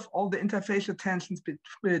 first of all, the interfacial tensions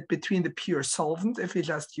between the pure solvent. If we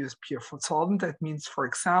just use pure solvent, that means, for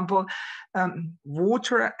example,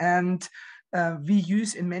 water and we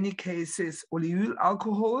use in many cases oleoyl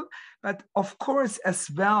alcohol, but of course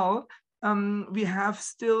as well, we have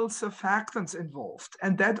still surfactants involved.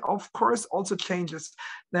 And that, of course, also changes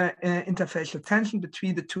the interfacial tension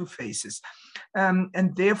between the two phases.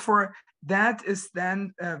 And therefore, that is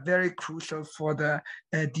then very crucial for the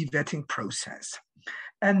de-wetting process.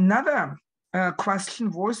 Another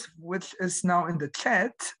question was, which is now in the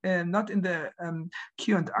chat, not in the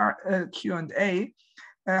Q&A,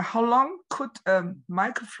 how long could a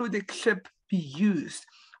microfluidic chip be used?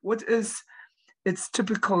 What is its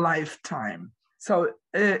typical lifetime? So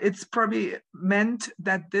it's probably meant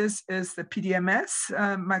that this is the PDMS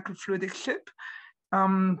microfluidic chip.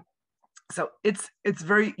 So it's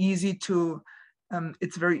very easy to do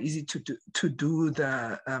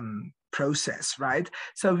the process, right?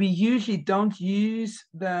 So we usually don't use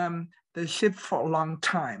the chip for a long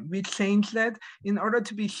time. We change that in order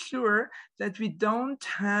to be sure that we don't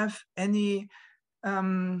have any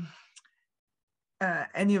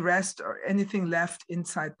rest or anything left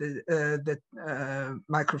inside the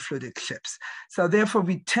microfluidic chips. So therefore,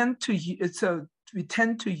 we tend to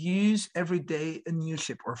use every day a new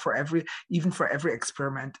chip, or even for every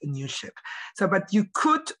experiment a new chip. So, but you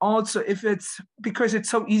could also, if it's because it's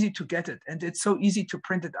so easy to get it and it's so easy to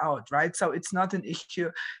print it out, right? So it's not an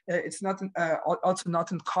issue. It's not also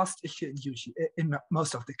not a cost issue in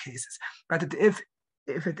most of the cases. But if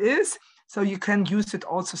it is, so you can use it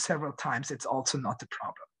also several times. It's also not a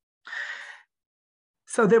problem.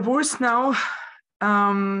 So there was now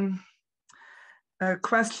a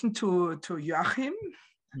question to Joachim.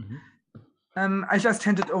 Mm-hmm. I just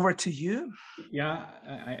hand it over to you. Yeah,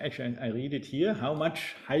 I read it here. How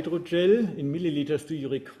much hydrogel in milliliters do you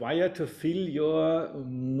require to fill your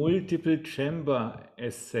multiple chamber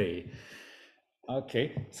assay?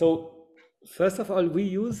 Okay, so first of all, we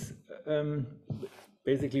use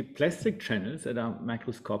basically plastic channels that are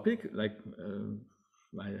microscopic, like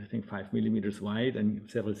I think 5 millimeters wide and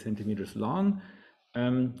several centimeters long.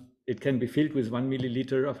 It can be filled with 1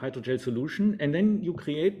 milliliter of hydrogel solution, and then you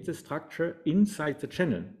create the structure inside the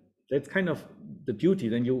channel. That's kind of the beauty.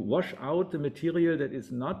 Then you wash out the material that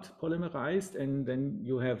is not polymerized, and then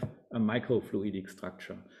you have a microfluidic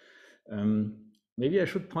structure. maybe I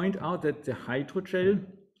should point out that the hydrogel,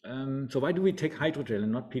 so why do we take hydrogel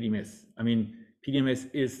and not PDMS? I mean, PDMS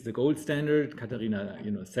is the gold standard. Katharina,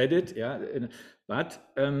 said it, yeah. But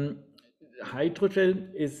hydrogel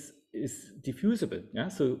is diffusible, yeah.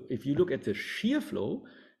 So if you look at the shear flow,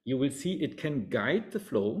 you will see it can guide the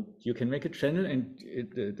flow. You can make a channel, and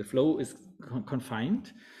the flow is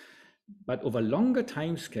confined. But over longer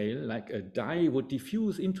time scale, like a dye would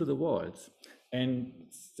diffuse into the walls, and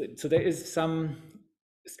so there is some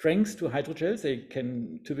strengths to hydrogels. They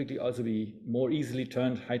can typically also be more easily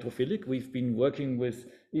turned hydrophilic. We've been working with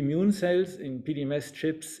immune cells in PDMS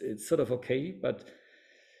chips. It's sort of okay, but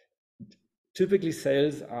typically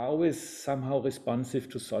cells are always somehow responsive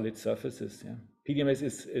to solid surfaces. Yeah. PDMS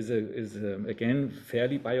is again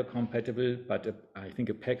fairly biocompatible, but I think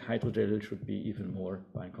a PEG hydrogel should be even more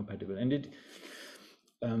biocompatible. And it,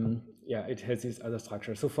 it has these other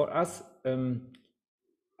structures. So for us,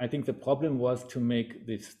 I think the problem was to make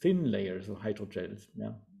these thin layers of hydrogels,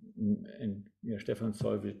 yeah, and Stefan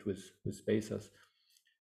solved it with spacers,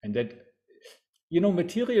 and that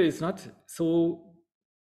material is not so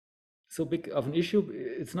big of an issue.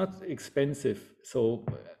 It's not expensive, so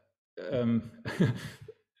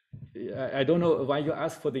I don't know why you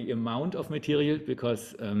ask for the amount of material,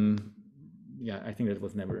 because I think that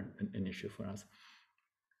was never an issue for us.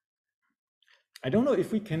 I don't know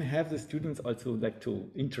if we can have the students also like to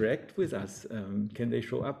interact with us. Can they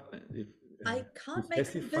show up? I can't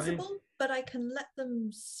make them visible, but I can let them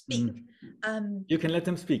speak. You can let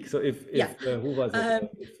them speak. So if who was it?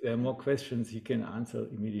 If there are more questions, he can answer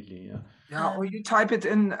immediately. Yeah. Yeah, or you type it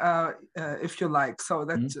in if you like. So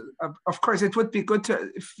that of course it would be good to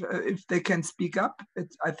if they can speak up.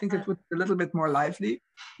 I think it would be a little bit more lively.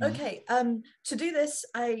 Okay. To do this,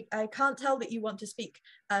 I can't tell that you want to speak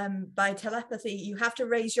by telepathy. You have to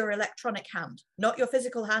raise your electronic hand, not your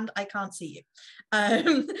physical hand. I can't see you.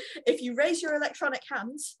 If you raise your electronic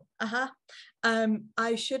hands,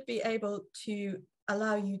 I should be able to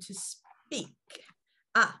allow you to speak.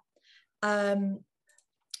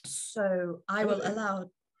 So I will allow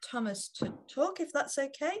Thomas to talk, if that's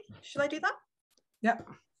okay. Should I do that? Yeah.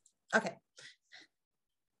 Okay.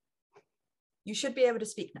 You should be able to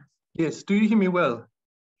speak now. Yes. Do you hear me well?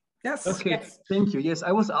 Yes. Okay. Yes. Thank you. Yes,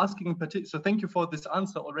 I was asking in particular. So thank you for this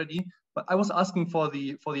answer already. But I was asking for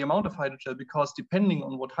the amount of hydrogel, because depending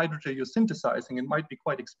on what hydrogel you're synthesizing, it might be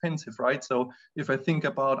quite expensive, right? So if I think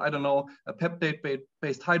about, I don't know, a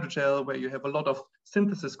peptide-based hydrogel where you have a lot of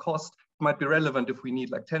synthesis cost, might be relevant if we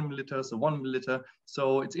need like 10 milliliters or 1 milliliter.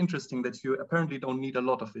 So it's interesting that you apparently don't need a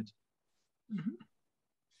lot of it. Mm-hmm.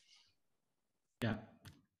 Yeah.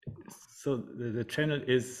 So the channel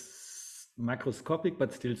is microscopic,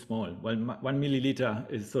 but still small. Well, 1 milliliter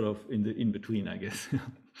is sort of in between, I guess.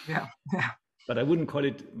 Yeah. But I wouldn't call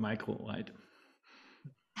it micro, right?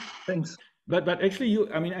 Thanks. But actually,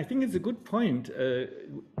 I think it's a good point.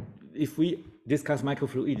 If we discuss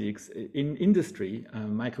microfluidics in industry,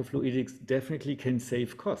 microfluidics definitely can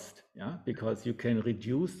save cost, yeah, because you can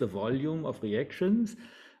reduce the volume of reactions.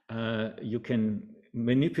 You can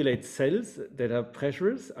manipulate cells that are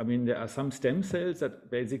pressures. I mean, there are some stem cells that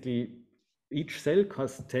basically each cell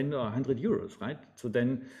costs 10 or 100 euros, right? So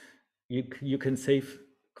then you can save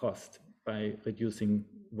cost by reducing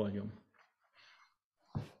volume.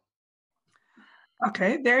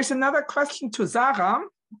 Okay, there's another question to Sarah.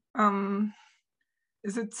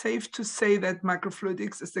 Is it safe to say that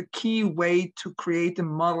microfluidics is the key way to create a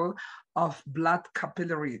model of blood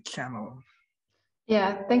capillary channel?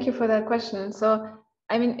 Yeah, thank you for that question. So,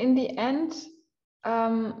 I mean, in the end,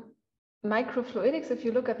 microfluidics, if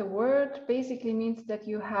you look at the word, basically means that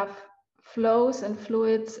you have flows and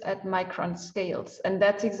fluids at micron scales. And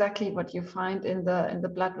that's exactly what you find in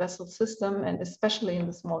the blood vessel system, and especially in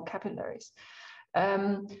the small capillaries.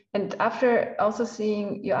 And after also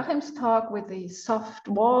seeing Joachim's talk with the soft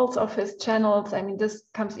walls of his channels, I mean, this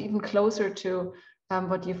comes even closer to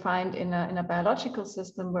what you find in a biological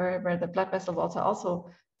system where the blood vessel walls are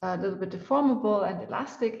also a little bit deformable and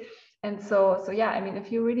elastic. And so yeah, I mean,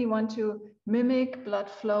 if you really want to mimic blood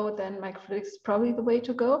flow, then microfluidics is probably the way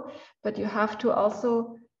to go. But you have to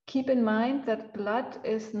also keep in mind that blood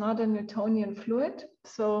is not a Newtonian fluid.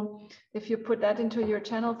 So if you put that into your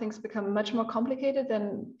channel, things become much more complicated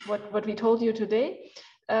than what we told you today,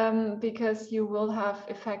 because you will have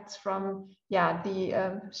effects from,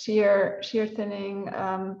 the shear thinning.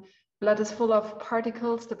 Blood is full of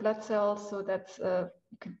particles, the blood cells, so that's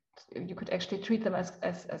you could actually treat them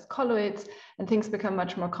as colloids, and things become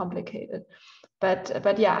much more complicated.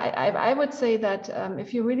 But yeah, I would say that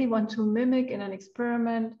if you really want to mimic in an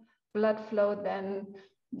experiment blood flow, then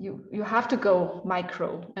you have to go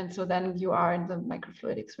micro, and so then you are in the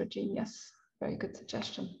microfluidics regime. Yes, very good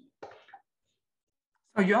suggestion.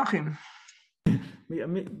 So Joachim.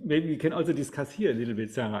 Maybe we can also discuss here a little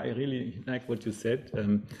bit, Sarah. I really like what you said.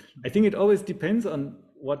 I think it always depends on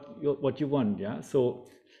what you want. Yeah. So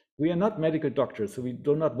we are not medical doctors, so we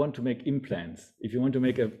do not want to make implants. If you want to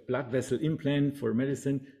make a blood vessel implant for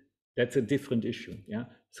medicine, that's a different issue. Yeah.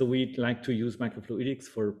 So we'd like to use microfluidics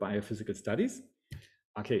for biophysical studies.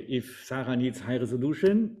 Okay. If Sarah needs high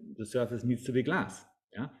resolution, the surface needs to be glass.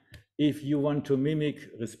 Yeah. If you want to mimic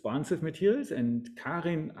responsive materials, and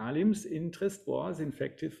Karin Alim's interest was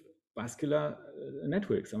infective vascular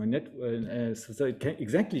networks. I mean, so it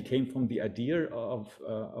exactly came from the idea of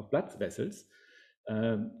blood vessels.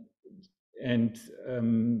 Yeah,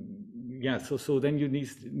 so then you need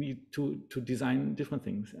to design different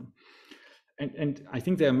things. Yeah. And I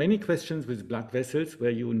think there are many questions with blood vessels where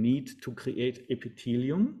you need to create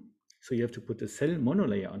epithelium. So you have to put a cell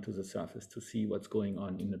monolayer onto the surface to see what's going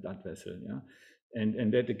on in the blood vessel. Yeah,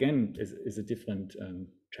 and that again is a different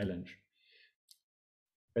challenge.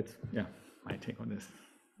 That's my take on this.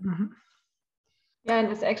 Mm-hmm. Yeah, and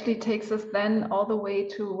this actually takes us then all the way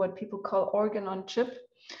to what people call organ on chip,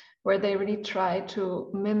 where they really try to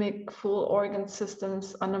mimic full organ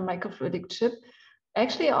systems on a microfluidic chip.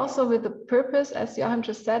 Actually, also with the purpose, as Joachim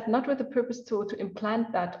just said, not with the purpose to implant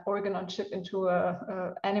that organ on chip into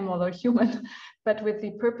a animal or human, but with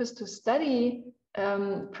the purpose to study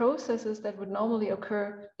processes that would normally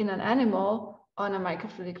occur in an animal on a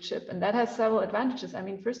microfluidic chip. And that has several advantages. I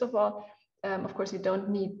mean, first of all, of course, you don't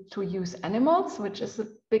need to use animals, which is a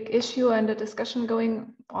big issue and a discussion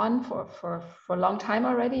going on for a long time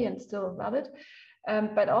already and still valid.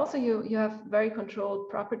 But also you have very controlled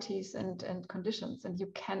properties and conditions, and you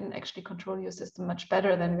can actually control your system much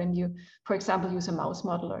better than when you, for example, use a mouse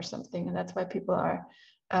model or something. And that's why people are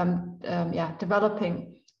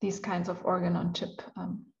developing these kinds of organ on chip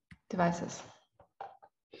devices.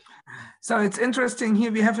 So it's interesting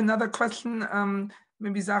here. We have another question.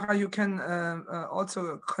 Maybe Sarah, you can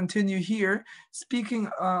also continue here. Speaking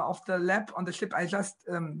of the lab on the chip, I just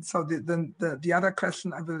so the other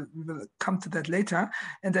question we will come to that later.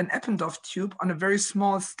 And then Eppendorf tube on a very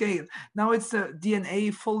small scale. Now it's a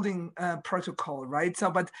DNA folding protocol, right? So,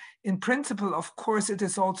 but in principle, of course, it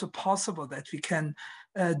is also possible that we can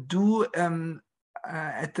do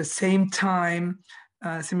at the same time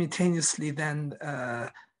simultaneously then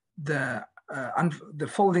the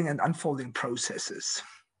folding and unfolding processes.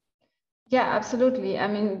 Yeah, absolutely. I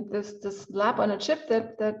mean, this lab on a chip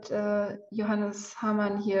that Johannes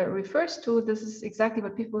Hamann here refers to, this is exactly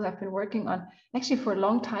what people have been working on actually for a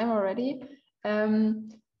long time already,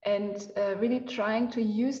 and really trying to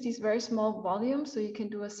use these very small volumes, so you can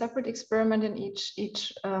do a separate experiment in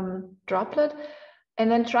each droplet,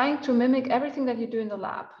 and then trying to mimic everything that you do in the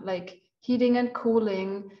lab, like heating and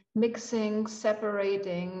cooling, mixing,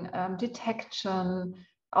 separating, detection,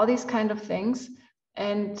 all these kind of things.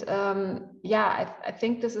 And I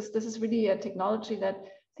think this is really a technology that, I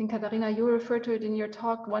think, Katharina, you referred to it in your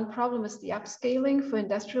talk. One problem is the upscaling for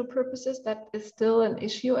industrial purposes. That is still an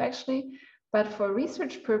issue, actually. But for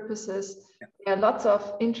research purposes, there are lots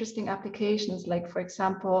of interesting applications, like, for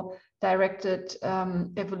example, directed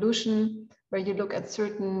evolution, where you look at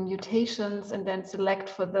certain mutations and then select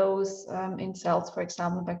for those in cells, for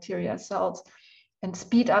example, bacteria cells, and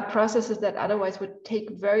speed up processes that otherwise would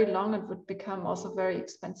take very long and would become also very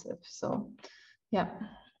expensive. So, yeah.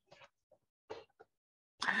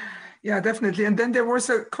 Yeah, definitely. And then there was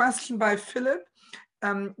a question by Philip.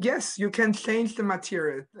 Yes, you can change the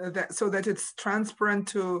material so that it's transparent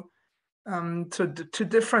to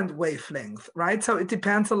different wavelengths, right? So it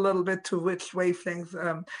depends a little bit to which wavelength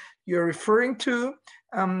you're referring to.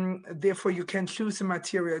 Therefore, you can choose a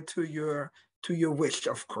material to your wish,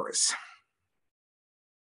 of course.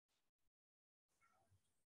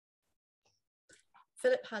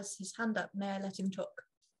 Philip has his hand up. May I let him talk?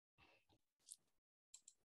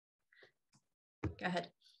 Go ahead.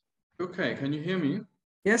 Okay, can you hear me?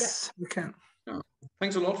 Yes, we can. Yeah.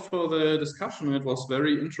 Thanks a lot for the discussion. It was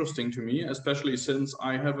very interesting to me, especially since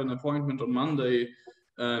I have an appointment on Monday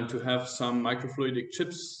to have some microfluidic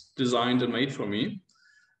chips designed and made for me.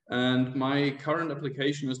 And my current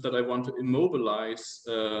application is that I want to immobilize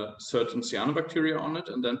certain cyanobacteria on it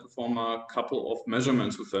and then perform a couple of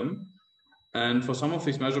measurements with them. And for some of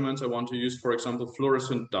these measurements, I want to use, for example,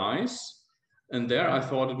 fluorescent dyes. And there I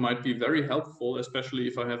thought it might be very helpful, especially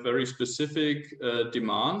if I have very specific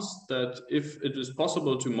demands, that if it is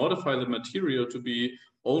possible to modify the material to be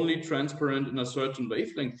only transparent in a certain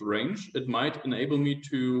wavelength range, it might enable me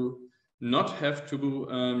to not have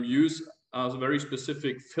to use a very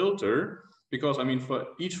specific filter, because I mean, for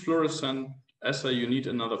each fluorescent assay, you need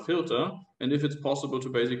another filter. And if it's possible to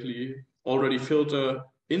basically already filter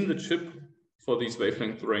in the chip for these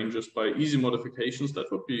wavelength ranges by easy modifications,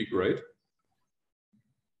 that would be great.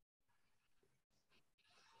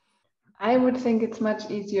 I would think it's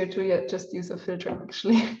much easier to just use a filter,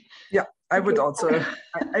 actually. Yeah, I would also.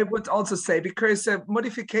 I would also say, because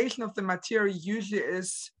modification of the material usually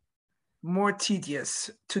is more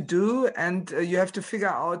tedious to do, and you have to figure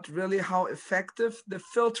out really how effective the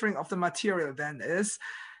filtering of the material then is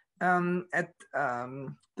at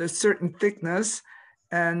the certain thickness.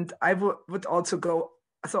 And I would also go.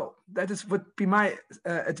 So that would be my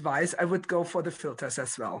advice. I would go for the filters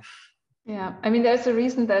as well. Yeah, I mean, there's a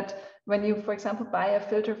reason that when you, for example, buy a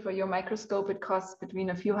filter for your microscope, it costs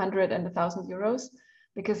between a few hundred and €1,000,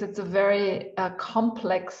 because it's a very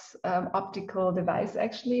complex optical device,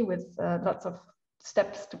 actually, with lots of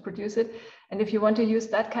steps to produce it. And if you want to use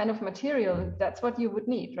that kind of material, that's what you would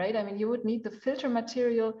need, right? I mean, you would need the filter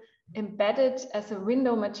material embedded as a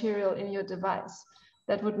window material in your device.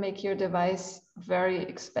 That would make your device very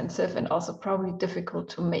expensive and also probably difficult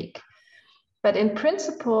to make. But in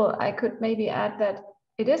principle, I could maybe add that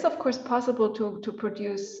it is, of course, possible to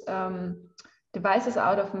produce devices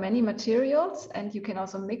out of many materials, and you can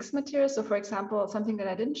also mix materials. So, for example, something that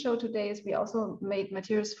I didn't show today is we also made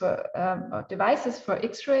materials for devices for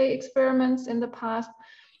X-ray experiments in the past,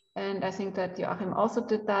 and I think that Joachim also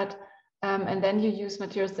did that. And then you use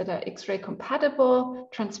materials that are X-ray compatible,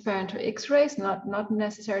 transparent to X-rays, not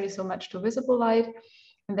necessarily so much to visible light.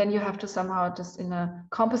 And then you have to somehow just in a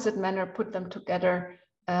composite manner put them together.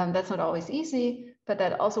 That's not always easy, but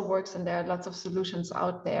that also works, and there are lots of solutions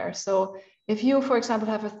out there. So if you, for example,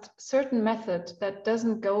 have a certain method that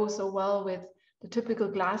doesn't go so well with the typical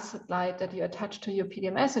glass light that you attach to your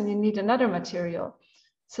PDMS, and you need another material,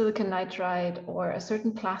 silicon nitride or a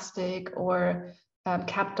certain plastic or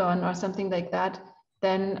Kapton or something like that,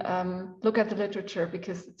 then look at the literature,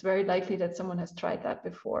 because it's very likely that someone has tried that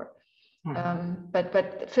before.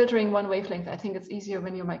 But filtering one wavelength, I think it's easier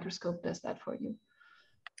when your microscope does that for you.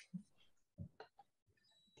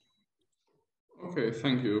 Okay,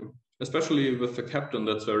 thank you. Especially with the Kapton,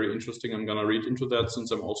 that's very interesting. I'm gonna read into that,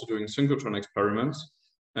 since I'm also doing synchrotron experiments,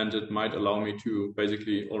 and it might allow me to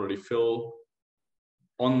basically already fill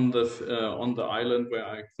on the island where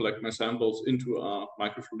I collect my samples into a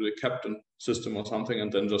microfluidic Kapton system or something,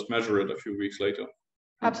 and then just measure it a few weeks later.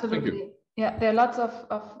 Absolutely. Yeah, there are lots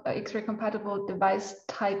of X-ray compatible device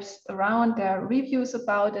types around. There are reviews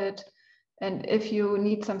about it. And if you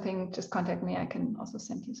need something, just contact me. I can also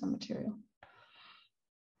send you some material.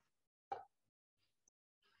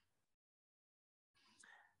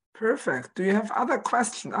 Perfect. Do you have other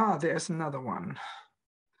questions? Ah, there's another one.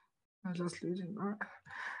 I just losing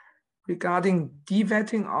regarding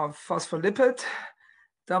dewetting of phospholipid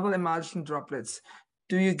double emulsion droplets.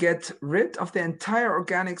 Do you get rid of the entire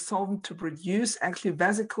organic solvent to produce actually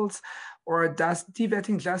vesicles, or does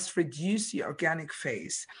dewetting just reduce the organic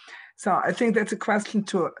phase? So I think that's a question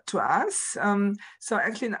to us. So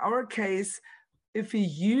actually in our case, if we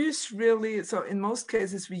use really, so in most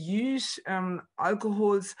cases we use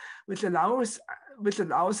alcohols which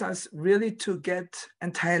allows us really to get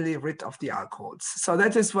entirely rid of the alcohols. So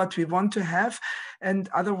that is what we want to have, and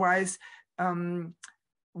otherwise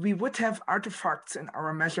we would have artifacts in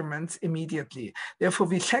our measurements immediately. Therefore,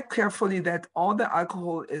 we check carefully that all the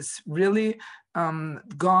alcohol is really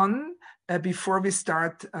gone before we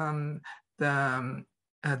start the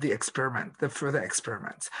experiment, the further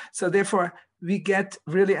experiments. So therefore, we get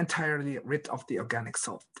really entirely rid of the organic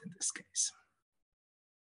solvent in this case.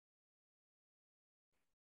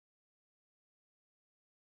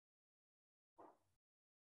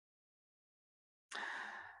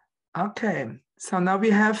 Okay, so now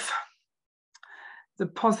we have the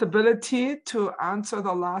possibility to answer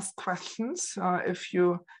the last questions. If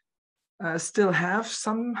you still have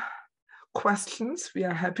some questions, we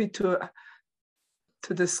are happy to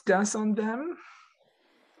discuss on them.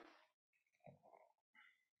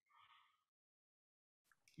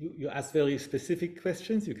 You ask very specific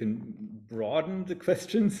questions. You can broaden the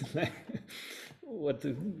questions, like what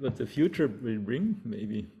the future will bring,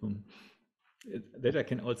 maybe. That I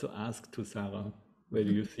can also ask to Sarah. Where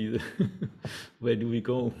do you see where do we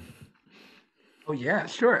go? Oh yeah,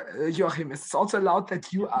 sure. Joachim, it's also allowed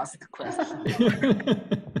that you ask the question.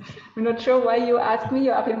 I'm not sure why you asked me,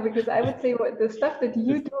 Joachim, because I would say what the stuff that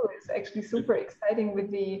you do is actually super exciting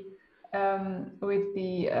with the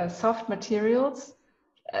soft materials,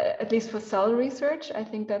 at least for cell research. I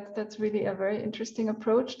think that's really a very interesting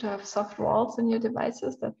approach to have soft walls in your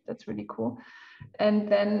devices. That's really cool. And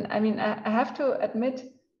then, I mean, I have to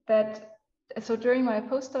admit that, so during my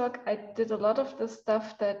postdoc, I did a lot of the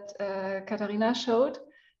stuff that Katharina showed.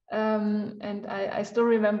 And I still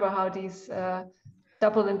remember how these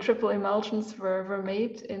double and triple emulsions were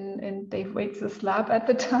made in Dave Waits' lab at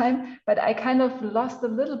the time. But I kind of lost a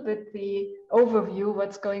little bit the overview,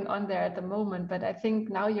 what's going on there at the moment. But I think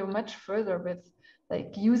now you're much further with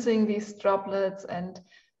like using these droplets and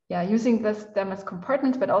using them as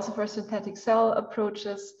compartments, but also for synthetic cell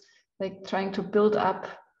approaches, like trying to build up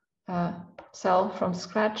cell from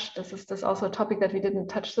scratch. This is also a topic that we didn't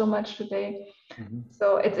touch so much today.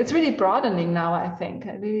 So it's really broadening now, I think.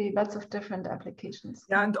 Really lots of different applications.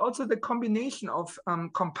 Yeah, and also the combination of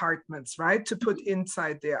compartments, right, to put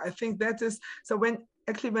inside there. I think that is, so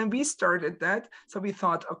when we started that, so we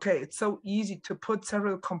thought, okay, it's so easy to put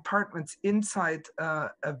several compartments inside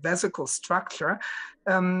a vesicle structure,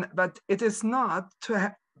 but it is not to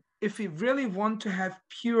have, if we really want to have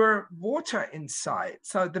pure water inside.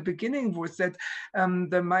 So at the beginning was that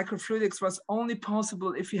the microfluidics was only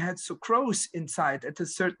possible if you had sucrose inside at a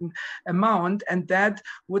certain amount, and that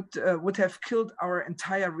would have killed our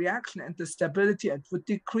entire reaction and the stability, and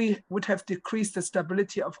would have decreased the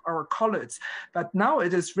stability of our colloids. But now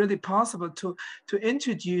it is really possible to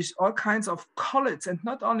introduce all kinds of colloids, and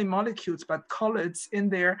not only molecules, but colloids in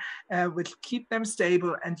there, which keep them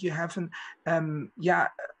stable, and you have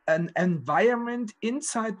an environment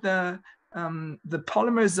inside the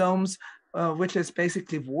polymersomes, which is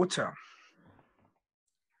basically water.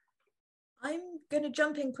 I'm going to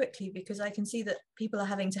jump in quickly because I can see that people are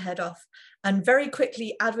having to head off, and very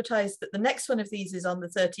quickly advertise that the next one of these is on the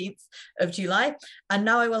 13th of July. And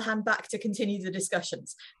now I will hand back to continue the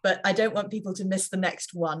discussions, but I don't want people to miss the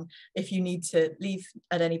next one if you need to leave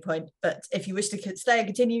at any point. But if you wish to stay and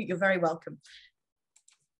continue, you're very welcome.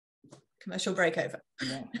 Commercial break over.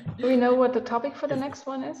 Yeah. Do we know what the topic for the next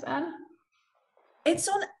one is, Anne? It's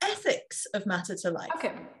on ethics of matter to life.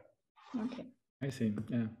 Okay. Okay. I see.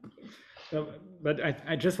 Yeah. But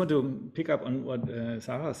I just want to pick up on what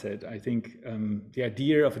Sarah said. I think the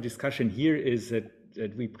idea of a discussion here is that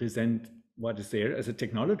we present what is there as a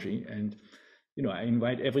technology, and I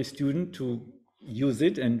invite every student to use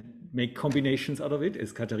it and make combinations out of it.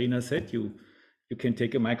 As Katharina said, you can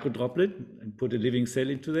take a micro droplet and put a living cell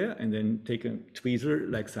into there, and then take a tweezer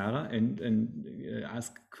like Sarah and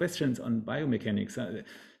ask questions on biomechanics.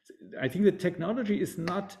 I think the technology is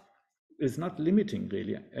not limiting,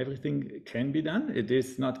 really. Everything can be done. It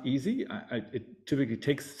is not easy. It typically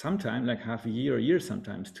takes some time, like half a year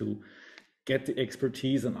sometimes, to get the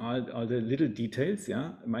expertise on all the little details.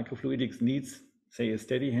 Yeah, microfluidics needs, say, a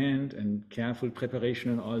steady hand and careful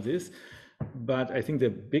preparation and all this. But I think the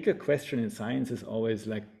bigger question in science is always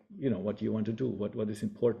like, what do you want to do? What is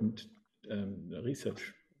important?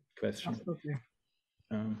 Research question. Absolutely.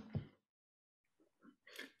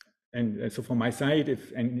 And so from my side,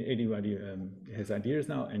 if anybody has ideas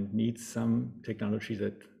now and needs some technology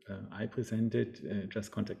that I presented, just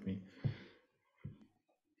contact me.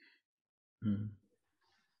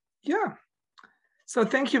 Yeah. So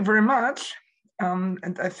thank you very much.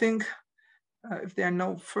 And I think if there are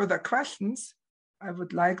no further questions, I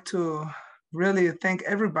would like to really thank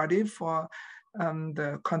everybody for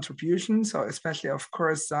the contribution. So especially, of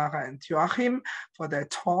course, Sarah and Joachim for their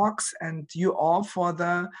talks, and you all for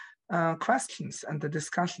the questions and the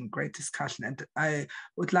discussion, great discussion. And I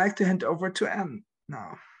would like to hand over to Anne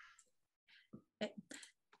now.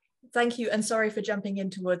 Thank you, and sorry for jumping in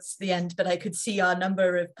towards the end, but I could see our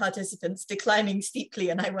number of participants declining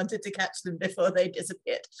steeply, and I wanted to catch them before they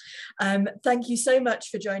disappeared. Thank you so much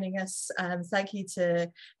for joining us. Thank you to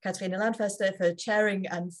Katharina Landfester for chairing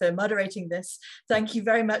and for moderating this. Thank you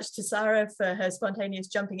very much to Sarah for her spontaneous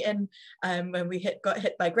jumping in when we got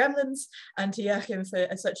hit by gremlins, and to Joachim for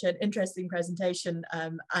such an interesting presentation.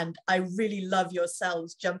 And I really love your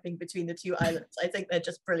cells jumping between the two islands. I think they're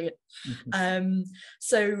just brilliant.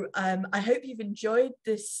 I hope you've enjoyed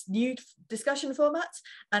this new discussion format,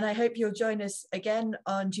 and I hope you'll join us again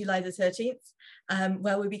on July the 13th,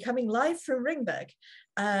 where we'll be coming live from Ringberg,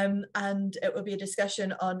 and it will be a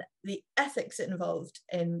discussion on the ethics involved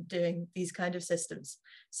in doing these kind of systems.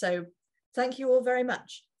 So thank you all very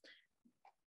much.